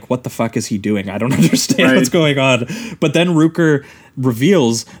peak, like what the fuck is he doing? I don't understand what's going on. But then Rooker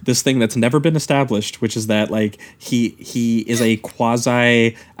reveals this thing that's never been established, which is that like he is a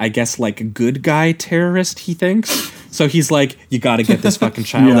quasi, I guess, like good guy terrorist, he thinks. So he's like, you got to get this fucking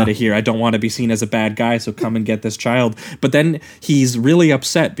child out of here. I don't want to be seen as a bad guy, so come and get this child. But then he's really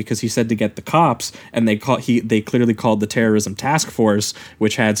upset because he said to get the cops, and they clearly called the terrorism task force,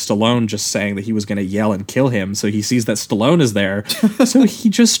 which had Stallone just saying that he was going to yell and kill him. So he sees that Stallone is there, so he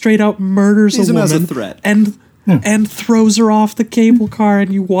just straight up murders a woman as a threat. and throws her off the cable car,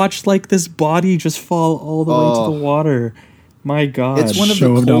 and you watch like this body just fall all the way to the water. My God, it's one of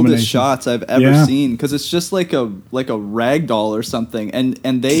the coldest shots I've ever seen, because it's just like a rag doll or something,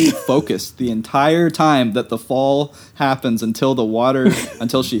 and they focus the entire time that the fall happens until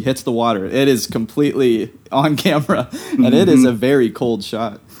she hits the water. It is completely on camera, and it is a very cold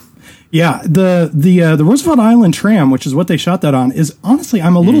shot. Yeah, the Roosevelt Island tram, which is what they shot that on, is honestly,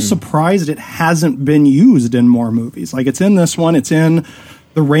 I'm a little surprised it hasn't been used in more movies. Like, it's in this one, it's in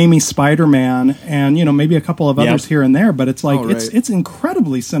the Raimi Spider-Man, and maybe a couple of others here and there, but it's like it's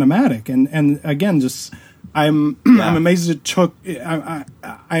incredibly cinematic, and again, just I'm amazed it took.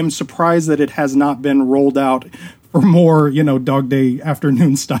 I'm surprised that it has not been rolled out for more Dog Day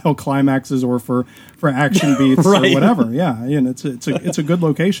Afternoon style climaxes, or for action beats or whatever. Yeah, it's a good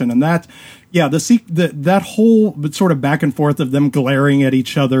location, and that that whole sort of back and forth of them glaring at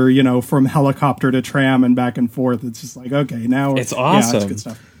each other, from helicopter to tram and back and forth. It's just like, okay, now it's awesome. Yeah, it's good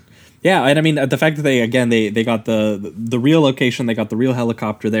stuff. Yeah, and I mean the fact that they got the real location, they got the real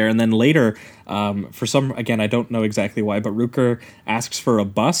helicopter there, and then later, for some, again, I don't know exactly why, but Rooker asks for a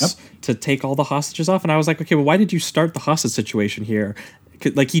bus to take all the hostages off, and I was like, okay, well, why did you start the hostage situation here?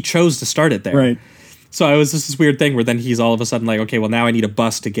 Like, he chose to start it there, right? So I was just this weird thing where then he's all of a sudden like, okay, well, now I need a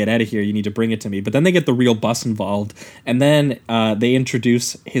bus to get out of here. You need to bring it to me. But then they get the real bus involved, and then they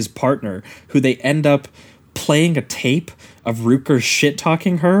introduce his partner, who they end up playing a tape of Rooker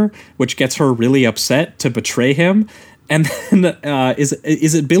shit-talking her, which gets her really upset to betray him. And then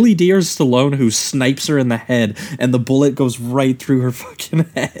is it Billy Dee or Stallone who snipes her in the head, and the bullet goes right through her fucking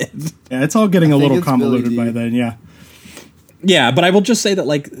head? Yeah, it's all getting a little convoluted by then, yeah. Yeah, but I will just say that,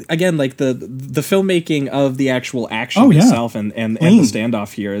 like, again, like the filmmaking of the actual action itself and the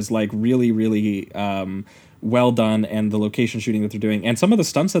standoff here is like really, really well done, and the location shooting that they're doing, and some of the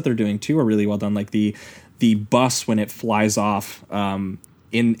stunts that they're doing too are really well done. Like the bus when it flies off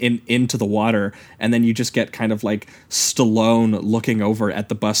into the water, and then you just get kind of like Stallone looking over at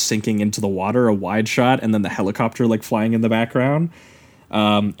the bus sinking into the water, a wide shot, and then the helicopter like flying in the background.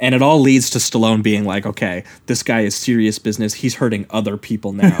 And it all leads to Stallone being like, okay, this guy is serious business. He's hurting other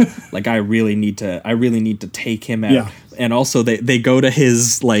people now. Like, I really need to take him out. Yeah. And also they go to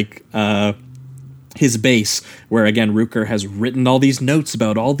his like his base, where again Rooker has written all these notes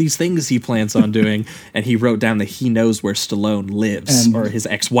about all these things he plans on doing, and he wrote down that he knows where Stallone lives, or his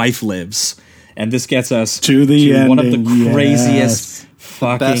ex-wife lives. And this gets us to one of the craziest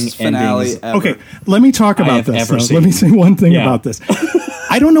fucking finale endings ever. Okay, let me talk about this. Let me say one thing about this.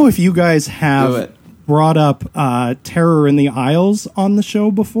 I don't know if you guys have brought up Terror in the Isles on the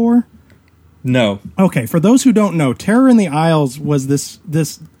show before. No. Okay, for those who don't know, Terror in the Isles was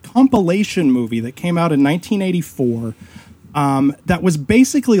this compilation movie that came out in 1984 that was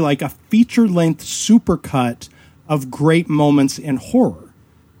basically like a feature-length supercut of great moments in horror.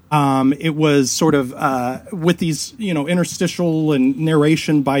 It was sort of with these, interstitial and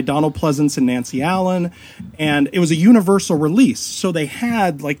narration by Donald Pleasance and Nancy Allen, and it was a Universal release. So they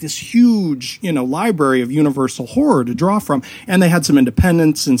had like this huge, library of Universal horror to draw from, and they had some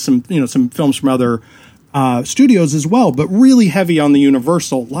independents and some films from other studios as well, but really heavy on the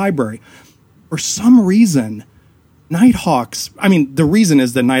Universal library. For some reason, Nighthawks, the reason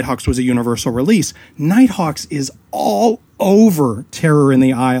is that Nighthawks was a Universal release. Nighthawks is all over Terror in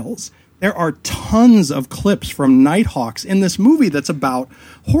the Isles. There are tons of clips from Nighthawks in this movie that's about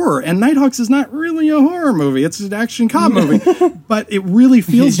horror. And Nighthawks is not really a horror movie. It's an action cop movie. But it really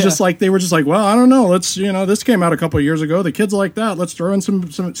feels just like they were just like, well, I don't know. Let's, this came out a couple of years ago. The kids like that. Let's throw in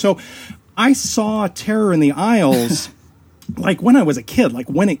some. So I saw Terror in the Isles like when I was a kid, like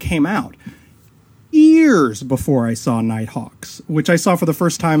when it came out. Years before I saw Nighthawks, which I saw for the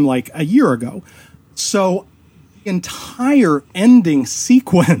first time like a year ago. So the entire ending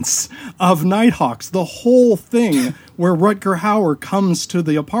sequence of Nighthawks, the whole thing where Rutger Hauer comes to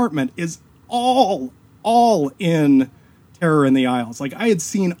the apartment, is all in Terror in the Isles. Like, I had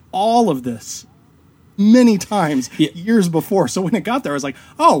seen all of this many times years before. So when it got there, I was like,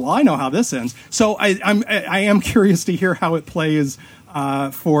 oh, well, I know how this ends. So I am curious to hear how it plays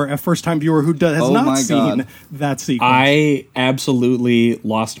for a first-time viewer who has not seen that sequence. I absolutely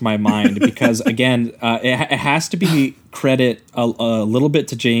lost my mind because, again, it has to be credit a little bit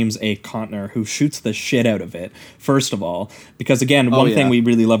to James A. Contner, who shoots the shit out of it, first of all. Because, again, one thing we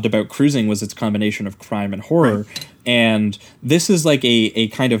really loved about Cruising was its combination of crime and horror. Right. And this is like a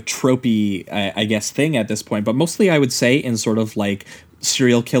kind of tropey, I guess, thing at this point. But mostly, I would say, in sort of like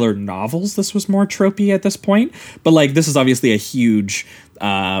serial killer novels, this was more tropey at this point. But like, this is obviously a huge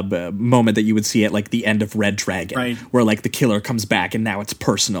moment that you would see at like the end of Red Dragon, right, where like the killer comes back and now it's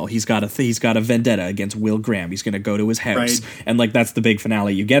personal. He's got a vendetta against Will Graham. He's going to go to his house, right, and like that's the big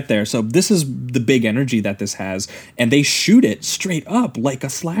finale you get there. So this is the big energy that this has, and they shoot it straight up like a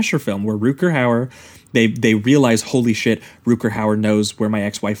slasher film where Rutger Hauer. They realize, holy shit, Rutger Hauer knows where my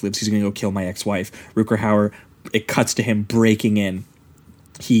ex-wife lives. He's going to go kill my ex-wife. Rutger Hauer, it cuts to him breaking in.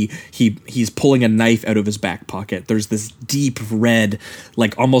 He's pulling a knife out of his back pocket. There's this deep red,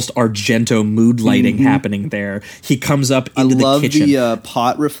 like almost Argento mood lighting happening there. He comes up into the kitchen. I love the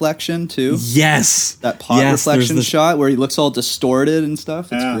pot reflection too. Yes, that pot reflection shot where he looks all distorted and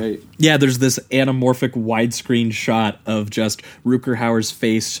stuff. It's great. Yeah, there's this anamorphic widescreen shot of just Rutger Hauer's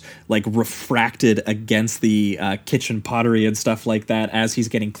face like refracted against the kitchen pottery and stuff like that as he's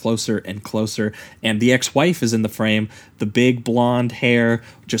getting closer and closer. And the ex-wife is in the frame, the big blonde hair,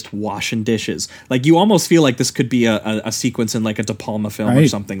 just washing dishes. Like you almost feel like this could be a sequence in like a De Palma film or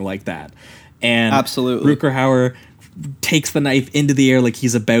something like that. And absolutely, Rutger Hauer takes the knife into the air like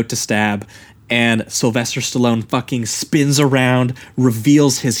he's about to stab. And Sylvester Stallone fucking spins around,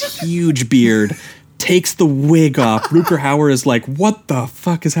 reveals his huge beard, takes the wig off. Rutger Hauer is like, what the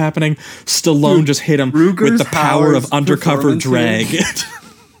fuck is happening? Stallone just hit him with the power of undercover drag.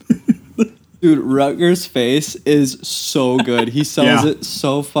 Dude, Rutger's face is so good. He sells it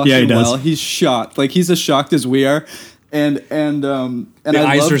so fucking well. He's shocked. Like, he's as shocked as we are. And the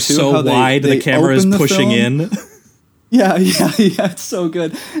eyes are so wide, the camera is pushing in. Yeah, it's so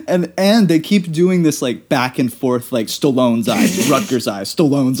good. And they keep doing this like back and forth, like Stallone's eyes, Rutger's eyes,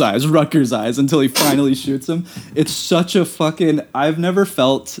 Stallone's eyes, Rutger's eyes, until he finally shoots him. It's such a fucking, I've never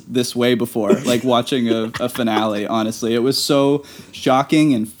felt this way before, like watching a finale, honestly. It was so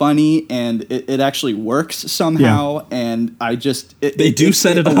shocking and funny, and it actually works somehow, and I just... They do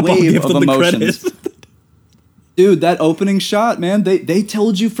set it up, I'll give them the credit. Dude, that opening shot, man, they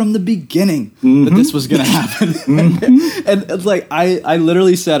told you from the beginning that this was going to happen. And it's like, I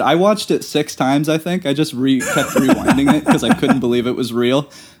literally said, I watched it 6 times, I think. I just kept rewinding it because I couldn't believe it was real.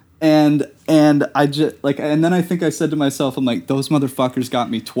 And I just like, and then I think I said to myself, I'm like, those motherfuckers got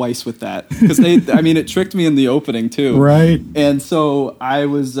me twice with that, because it tricked me in the opening too, right? And so I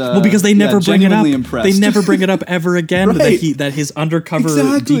was because they never bring it up. Impressed. They never bring it up ever again. Right. that his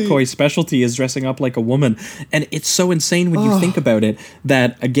undercover decoy specialty is dressing up like a woman, and it's so insane when you think about it.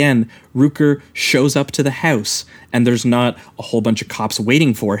 That again, Rutger shows up to the house, and there's not a whole bunch of cops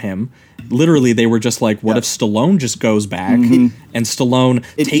waiting for him. Literally, they were just like, what if Stallone just goes back? And Stallone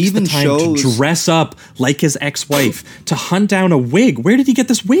takes the time to dress up like his ex-wife, to hunt down a wig. Where did he get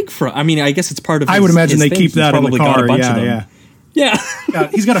this wig from? I mean, I guess it's part of his, I would imagine they thing. keep that in the car. Yeah.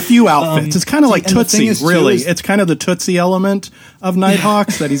 He's got a few outfits. It's kind of like Tootsie, really. It's kind of the Tootsie element of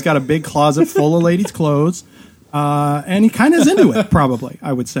Nighthawks, that he's got a big closet full of ladies' clothes. And he kind of is into it, probably,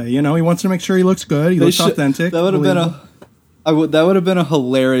 I would say. You know, he wants to make sure he looks good. He looks authentic. That would have been that would have been a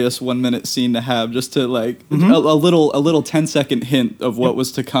hilarious 1-minute scene to have, just to like a little 10-second hint of what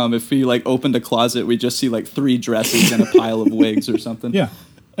was to come. If he like opened a closet, we just see like 3 dresses and a pile of wigs or something. Yeah,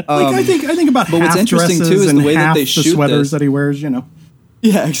 I think about half what's interesting too is the way that they shoot the sweaters that he wears. You know.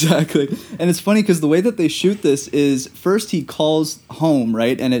 Yeah, exactly. And it's funny because the way that they shoot this is, first he calls home,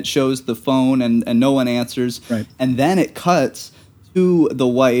 right, and it shows the phone and no one answers, right, and then it cuts to the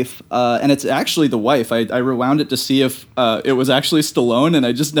wife, and it's actually the wife. I rewound it to see if it was actually Stallone, and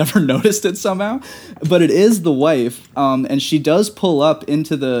I just never noticed it somehow. But it is the wife, and she does pull up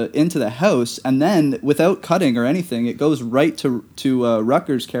into the house, and then without cutting or anything, it goes right to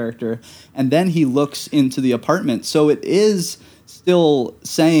Rutger's character, and then he looks into the apartment. So it is still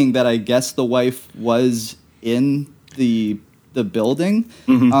saying that I guess the wife was in the building.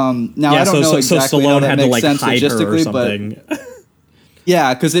 Now I don't know exactly how that makes sense logistically, but.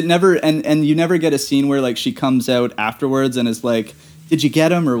 Yeah, because it never, and you never get a scene where like she comes out afterwards and is like, "Did you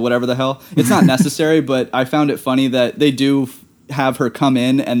get him?" or whatever the hell. It's not necessary, but I found it funny that they do have her come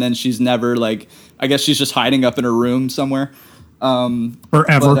in and then she's never like, I guess she's just hiding up in her room somewhere.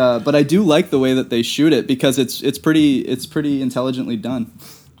 Forever. But I do like the way that they shoot it, because it's pretty intelligently done.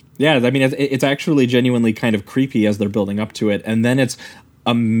 Yeah, I mean, it's actually genuinely kind of creepy as they're building up to it, and then it's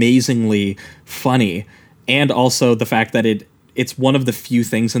amazingly funny, and also the fact that it it's one of the few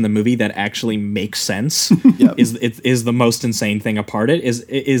things in the movie that actually makes sense. is the most insane thing apart it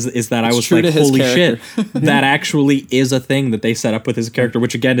is that I was like, holy shit, that actually is a thing that they set up with his character,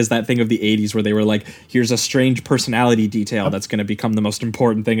 which again is that thing of the 80s where they were like, here's a strange personality detail that's going to become the most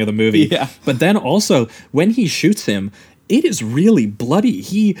important thing of the movie. But then also when he shoots him, it is really bloody.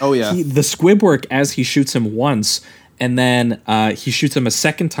 The squib work as he shoots him once, and then he shoots him a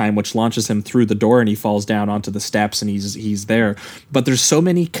second time, which launches him through the door, and he falls down onto the steps, and he's there. But there's so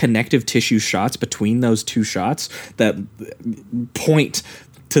many connective tissue shots between those two shots that point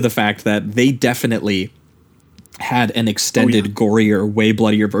to the fact that they definitely had an extended, gorier, way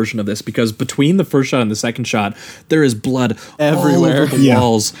bloodier version of this, because between the first shot and the second shot, there is blood everywhere, all over the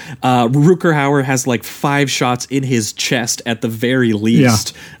walls. Rutger Hauer has like 5 shots in his chest at the very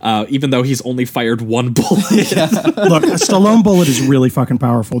least, even though he's only fired 1 bullet. Look, a Stallone bullet is really fucking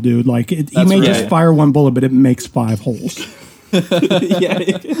powerful, dude. Like, he may just fire 1 bullet, but it makes 5 holes.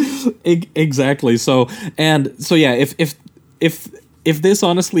 Exactly. So if this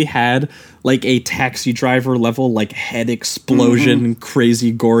honestly had like a Taxi Driver level, like head explosion,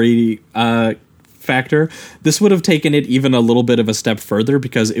 crazy gory factor, this would have taken it even a little bit of a step further,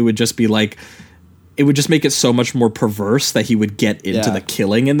 because it would just be like, it would just make it so much more perverse that he would get into the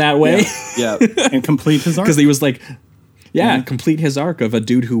killing in that way. And complete his arc. Because he was like, complete his arc of a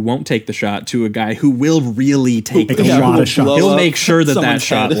dude who won't take the shot to a guy who will really take the shot. A lot of shots. He'll make sure that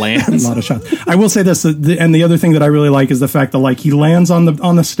shot lands. A lot of shots. I will say this, and the other thing that I really like is the fact that like he lands on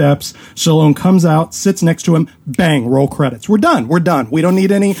the steps, Stallone comes out, sits next to him, bang, roll credits. We're done. We don't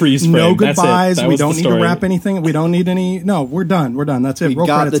need any freeze frame. No goodbyes. We don't need story. to wrap anything. We don't need any. No, we're done. That's it. Roll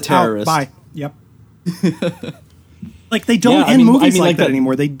got credits. The terrorist. Out. Bye. Yep. Like, they don't end movies like that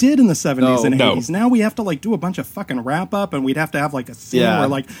anymore. They did in the 70s and 80s. Now we have to like do a bunch of fucking wrap up, and we'd have to have like a scene where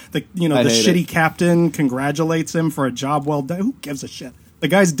like the shitty captain congratulates him for a job well done. Who gives a shit? The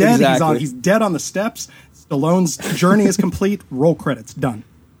guy's dead. Exactly. He's dead on the steps. Stallone's journey is complete. Roll credits. Done.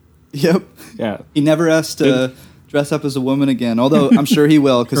 Yep. Yeah. He never has to dress up as a woman again, although I'm sure he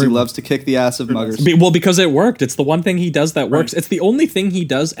will, because he loves to kick the ass of muggers. Well, because it worked. It's the one thing he does that works. It's the only thing he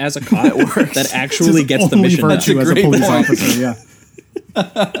does as a cop that actually gets the mission. That's a great police officer.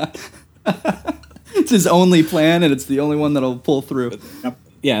 It's his only plan, and it's the only one that'll pull through. Yep.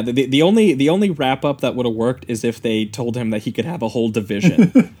 Yeah, the only wrap up that would have worked is if they told him that he could have a whole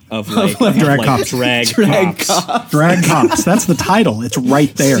division of drag cops. Drag cops. That's the title. It's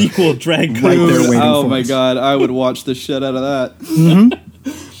right there. Sequel drag cops. Right there waiting oh for my us. god, I would watch the shit out of that.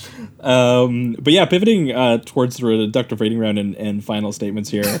 But yeah, pivoting towards the reductive rating round and final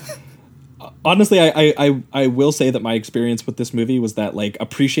statements here. Honestly, I will say that my experience with this movie was that, like,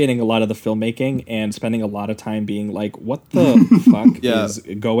 appreciating a lot of the filmmaking and spending a lot of time being like, what the fuck is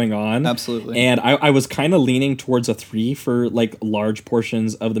going on? Absolutely. And I was kind of leaning towards a 3 for, like, large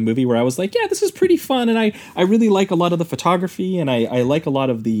portions of the movie, where I was like, yeah, this is pretty fun, and I really like a lot of the photography, and I like a lot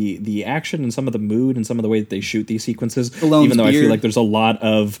of the action and some of the mood and some of the way that they shoot these sequences, even though I feel like there's a lot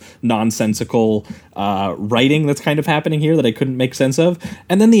of nonsensical writing that's kind of happening here that I couldn't make sense of.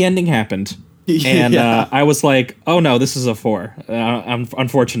 And then the ending happened. And I was like, oh no, this is a 4.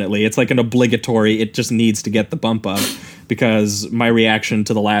 Unfortunately, it's like an obligatory, it just needs to get the bump up, because my reaction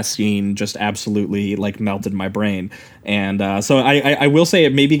to the last scene just absolutely like melted my brain. And so I will say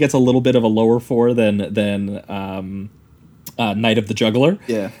it maybe gets a little bit of a lower 4 than Night of the Juggler.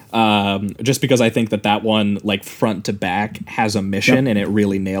 Just because I think that one, like, front to back has a mission and it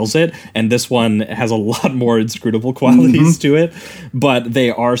really nails it, and this one has a lot more inscrutable qualities to it, but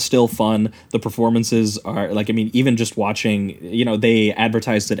they are still fun. The performances are, like, I mean, even just watching, they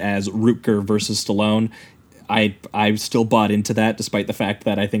advertised it as Rutger versus Stallone. I still bought into that, despite the fact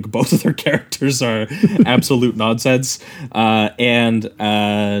that I think both of their characters are absolute nonsense. Drag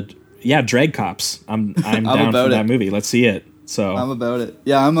Cops. I'm down for that movie. Let's see it. So I'm about it.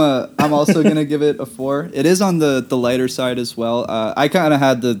 Yeah, I'm also gonna give it a 4. It is on the lighter side as well. I kind of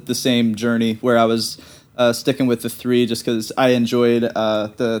had the same journey where I was sticking with the 3 just because I enjoyed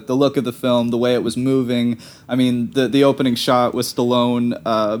the look of the film, the way it was moving. I mean, the opening shot with Stallone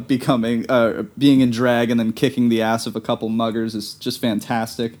being in drag and then kicking the ass of a couple muggers is just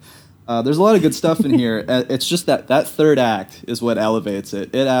fantastic. There's a lot of good stuff in here. It's just that third act is what elevates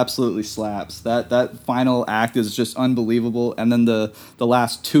it. It absolutely slaps. That final act is just unbelievable. And then the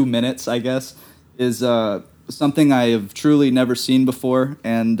last 2 minutes, I guess, is something I have truly never seen before.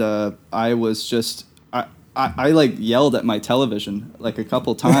 And I was just... I like yelled at my television like a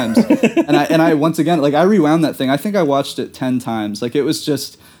couple times. and I once again, like, I rewound that thing. I think I watched it 10 times. Like, it was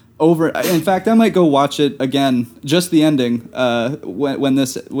just over. In fact, I might go watch it again, just the ending, when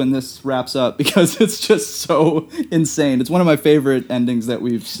this wraps up, because it's just so insane. It's one of my favorite endings that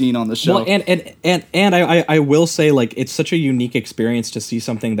we've seen on the show. Well, and I will say, like, it's such a unique experience to see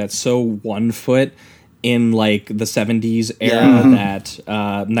something that's so one foot in like the 70s era that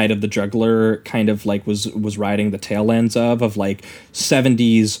Night of the Juggler kind of like was riding the tail ends of like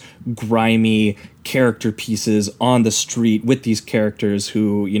 70s grimy character pieces on the street with these characters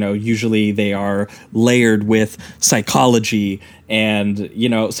who, you know, usually they are layered with psychology, and, you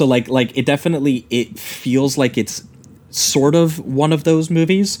know, so like it definitely, it feels like it's sort of one of those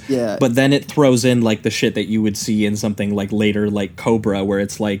movies, but then it throws in like the shit that you would see in something like later, like Cobra, where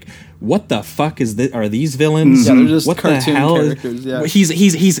it's like, what the fuck is this? Are these villains? Yeah, they're just what cartoon the hell characters. Yeah.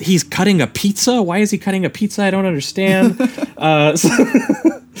 He's cutting a pizza. Why is he cutting a pizza? I don't understand.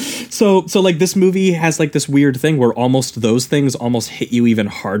 So like this movie has like this weird thing where almost those things almost hit you even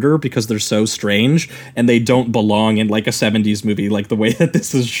harder because they're so strange and they don't belong in like a 70s movie, like the way that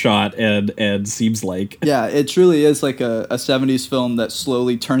this is shot and seems like. Yeah, it truly is like a 70s film that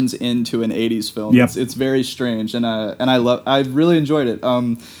slowly turns into an 80s film. Yep. It's very strange, and I really enjoyed it.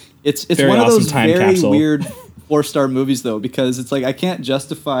 It's Very one of awesome those time very capsule. weird 4-star movies though, because it's like I can't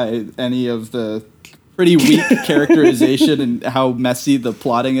justify any of the pretty weak characterization and how messy the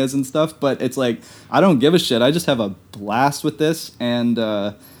plotting is and stuff, but it's like I don't give a shit. I just have a blast with this, and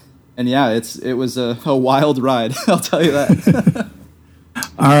yeah, it was a wild ride. I'll tell you that.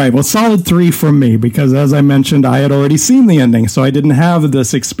 All right, well, solid 3 from me, because as I mentioned, I had already seen the ending, so I didn't have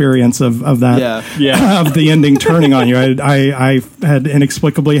this experience of that of the ending turning on you. I had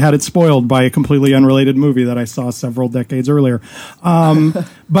inexplicably had it spoiled by a completely unrelated movie that I saw several decades earlier.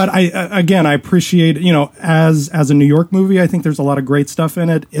 But I appreciate, you know, as a New York movie, I think there's a lot of great stuff in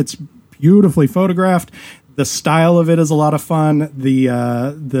it. It's beautifully photographed. The style of it is a lot of fun.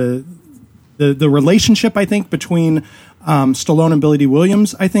 The relationship, I think, between Stallone and Billy D.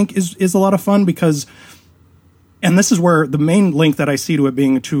 Williams, I think, is a lot of fun, because, and this is where the main link that I see to it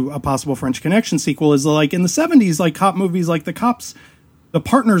being to a possible French Connection sequel is, like, in the 70s, like cop movies, like the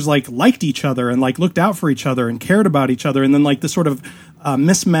partners like liked each other and like looked out for each other and cared about each other, and then like this sort of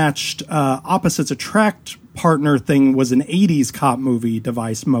mismatched opposites attract partner thing was an 80s cop movie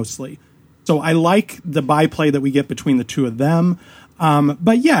device mostly. So I like the byplay that we get between the two of them.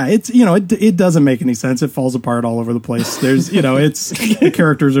 But yeah, it's, you know, it doesn't make any sense. It falls apart all over the place. There's, you know, the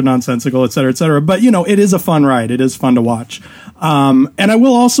characters are nonsensical, et cetera, et cetera. But, you know, it is a fun ride. It is fun to watch. And I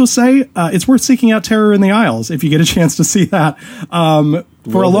will also say, it's worth seeking out Terror in the Aisles if you get a chance to see that.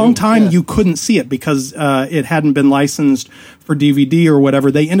 For a long time, you couldn't see it because, it hadn't been licensed for DVD or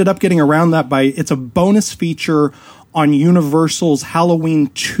whatever. They ended up getting around that it's a bonus feature on Universal's Halloween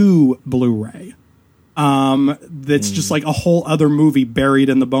 2 Blu-ray. That's just like a whole other movie buried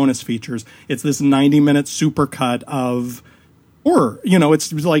in the bonus features. It's this 90-minute supercut of horror. You know,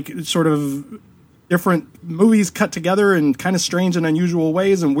 it's like sort of different movies cut together in kind of strange and unusual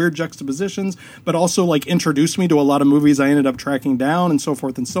ways and weird juxtapositions, but also like introduced me to a lot of movies I ended up tracking down and so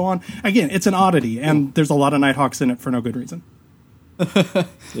forth and so on. Again, it's an oddity, and there's a lot of Nighthawks in it for no good reason.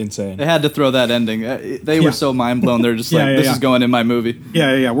 Insane. They had to throw that ending. They were so mind blown. They're just like, this is going in my movie.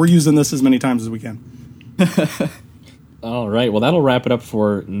 Yeah. We're using this as many times as we can. All right, well, that'll wrap it up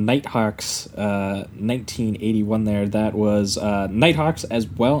for Nighthawks 1981 there. That was Nighthawks as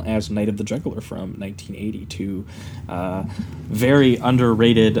well as Night of the Juggler from 1982. Very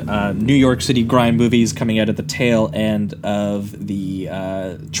underrated New York City grime movies coming out at the tail end of the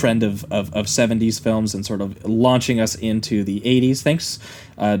trend of 70s films and sort of launching us into the 80s. Thanks,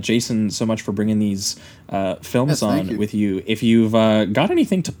 Jason, so much for bringing these films on with you. If you've got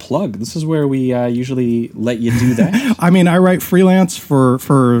anything to plug, this is where we usually let you do that. I mean, I write freelance for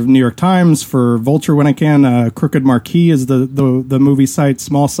New York Times, for Vulture when I can. Crooked Marquee is the movie site,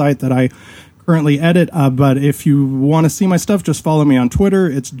 small site that I currently edit. But if you want to see my stuff, just follow me on Twitter.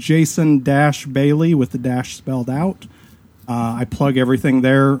 It's Jason-Bailey with the dash spelled out. I plug everything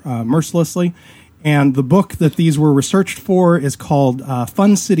there mercilessly. And the book that these were researched for is called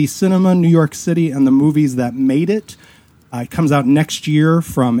Fun City Cinema, New York City and the Movies That Made It. It comes out next year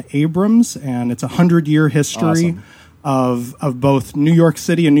from Abrams, and it's a 100-year history of both New York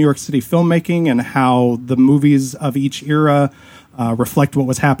City and New York City filmmaking, and how the movies of each era reflect what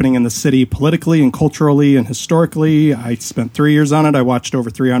was happening in the city politically and culturally and historically. I spent 3 years on it. I watched over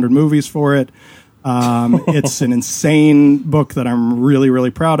 300 movies for it. It's an insane book that I'm really,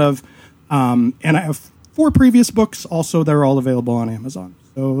 really proud of. And I have 4 previous books also that are all available on Amazon.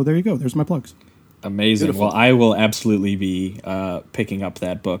 So there you go. There's my plugs. Amazing. Beautiful. Well, I will absolutely be picking up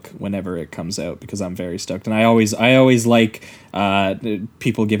that book whenever it comes out because I'm very stoked. And I always like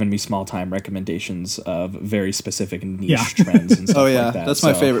people giving me small time recommendations of very specific niche trends and stuff like that. That's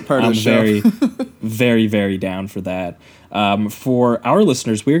my favorite part of the show. I'm very, very, very down for that. For our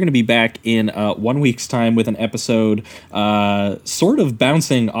listeners, we're going to be back in 1 week's time with an episode sort of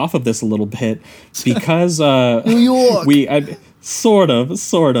bouncing off of this a little bit because New York. Sort of.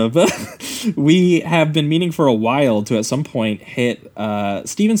 We have been meaning for a while to at some point hit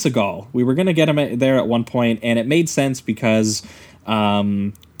Steven Seagal. We were going to get him there at one point, and it made sense because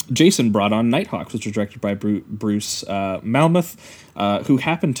Jason brought on Nighthawks, which was directed by Bruce Malmuth, who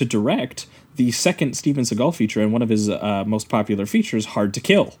happened to direct the second Steven Seagal feature and one of his most popular features, Hard to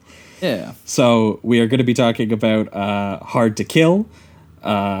Kill. Yeah. So we are going to be talking about Hard to Kill,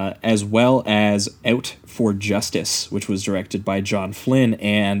 as well as Out for Justice, which was directed by John Flynn,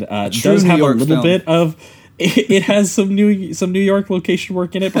 and does have a little bit of. It has some New York location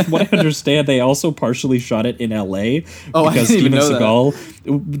work in it, but from what I understand, they also partially shot it in L.A. because Steven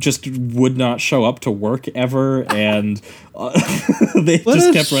Seagal just would not show up to work ever, and they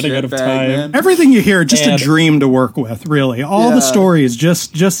just kept running out of time. Man. Everything you hear, just a dream to work with. Really, all the stories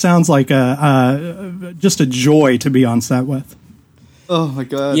just sounds like just a joy to be on set with. Oh my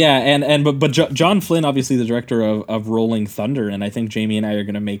god! Yeah, but John Flynn, obviously the director of Rolling Thunder, and I think Jamie and I are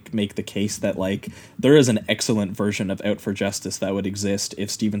going to make the case that like there is an excellent version of Out for Justice that would exist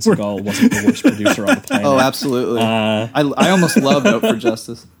if Steven Seagal wasn't the worst producer on the planet. Oh, absolutely! I almost love Out for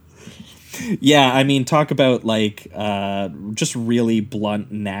Justice. Yeah, I mean, talk about like just really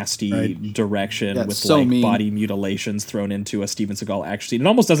blunt, nasty direction with so like mean. body mutilations thrown into a Steven Seagal action scene. It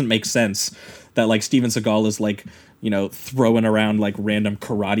almost doesn't make sense that like Steven Seagal is like, you know, throwing around like random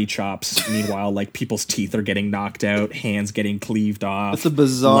karate chops. Meanwhile, like people's teeth are getting knocked out, hands getting cleaved off. It's a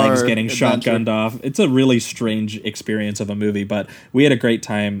bizarre legs getting adventure. shotgunned off. It's a really strange experience of a movie, but we had a great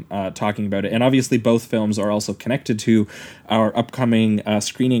time talking about it. And obviously, both films are also connected to our upcoming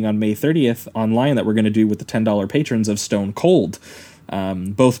screening on May 30th online that we're going to do with the $10 patrons of Stone Cold.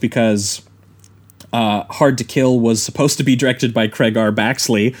 Both because Hard to Kill was supposed to be directed by Craig R.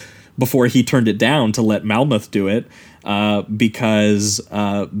 Baxley before he turned it down to let Malmuth do it, because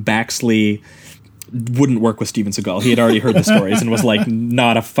Baxley wouldn't work with Steven Seagal. He had already heard the stories and was like,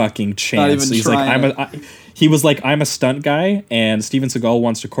 not a fucking chance. Not even trying. He was like, I'm a stunt guy, and Steven Seagal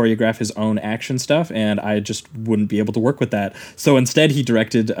wants to choreograph his own action stuff, and I just wouldn't be able to work with that. So instead, he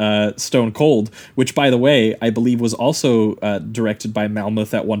directed Stone Cold, which, by the way, I believe was also directed by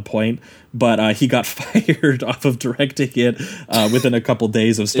Malmuth at one point, but he got fired off of directing it within a couple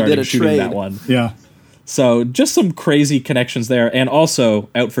days of starting shooting that one. Yeah. So just some crazy connections there. And also,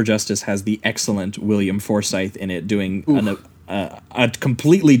 Out for Justice has the excellent William Forsythe in it doing a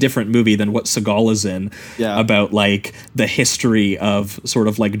completely different movie than what Seagal is in, about like the history of sort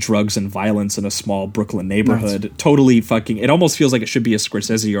of like drugs and violence in a small Brooklyn neighborhood. Nice. Totally fucking, it almost feels like it should be a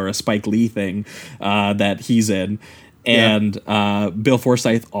Scorsese or a Spike Lee thing that he's in. And Bill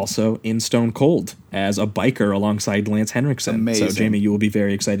Forsythe also in Stone Cold as a biker alongside Lance Henriksen. Amazing. So Jamie, you will be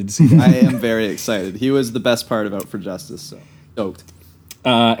very excited to see that. I am very excited. He was the best part of Out for Justice, so stoked.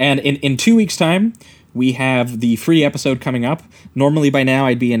 And in 2 weeks' time, we have the free episode coming up. Normally by now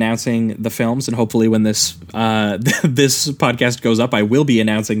I'd be announcing the films, and hopefully when this this podcast goes up, I will be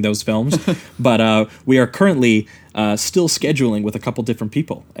announcing those films. But we are currently still scheduling with a couple different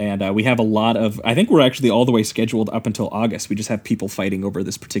people, and we have a lot of. I think we're actually all the way scheduled up until August. We just have people fighting over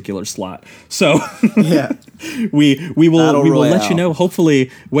this particular slot. So yeah, we will let you know.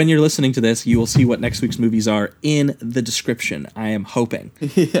 Hopefully, when you're listening to this, you will see what next week's movies are in the description. I am hoping,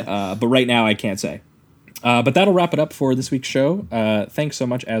 but right now I can't say. But that'll wrap it up for this week's show. Thanks so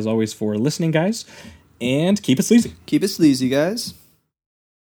much, as always, for listening, guys. And keep it sleazy. Keep it sleazy, guys.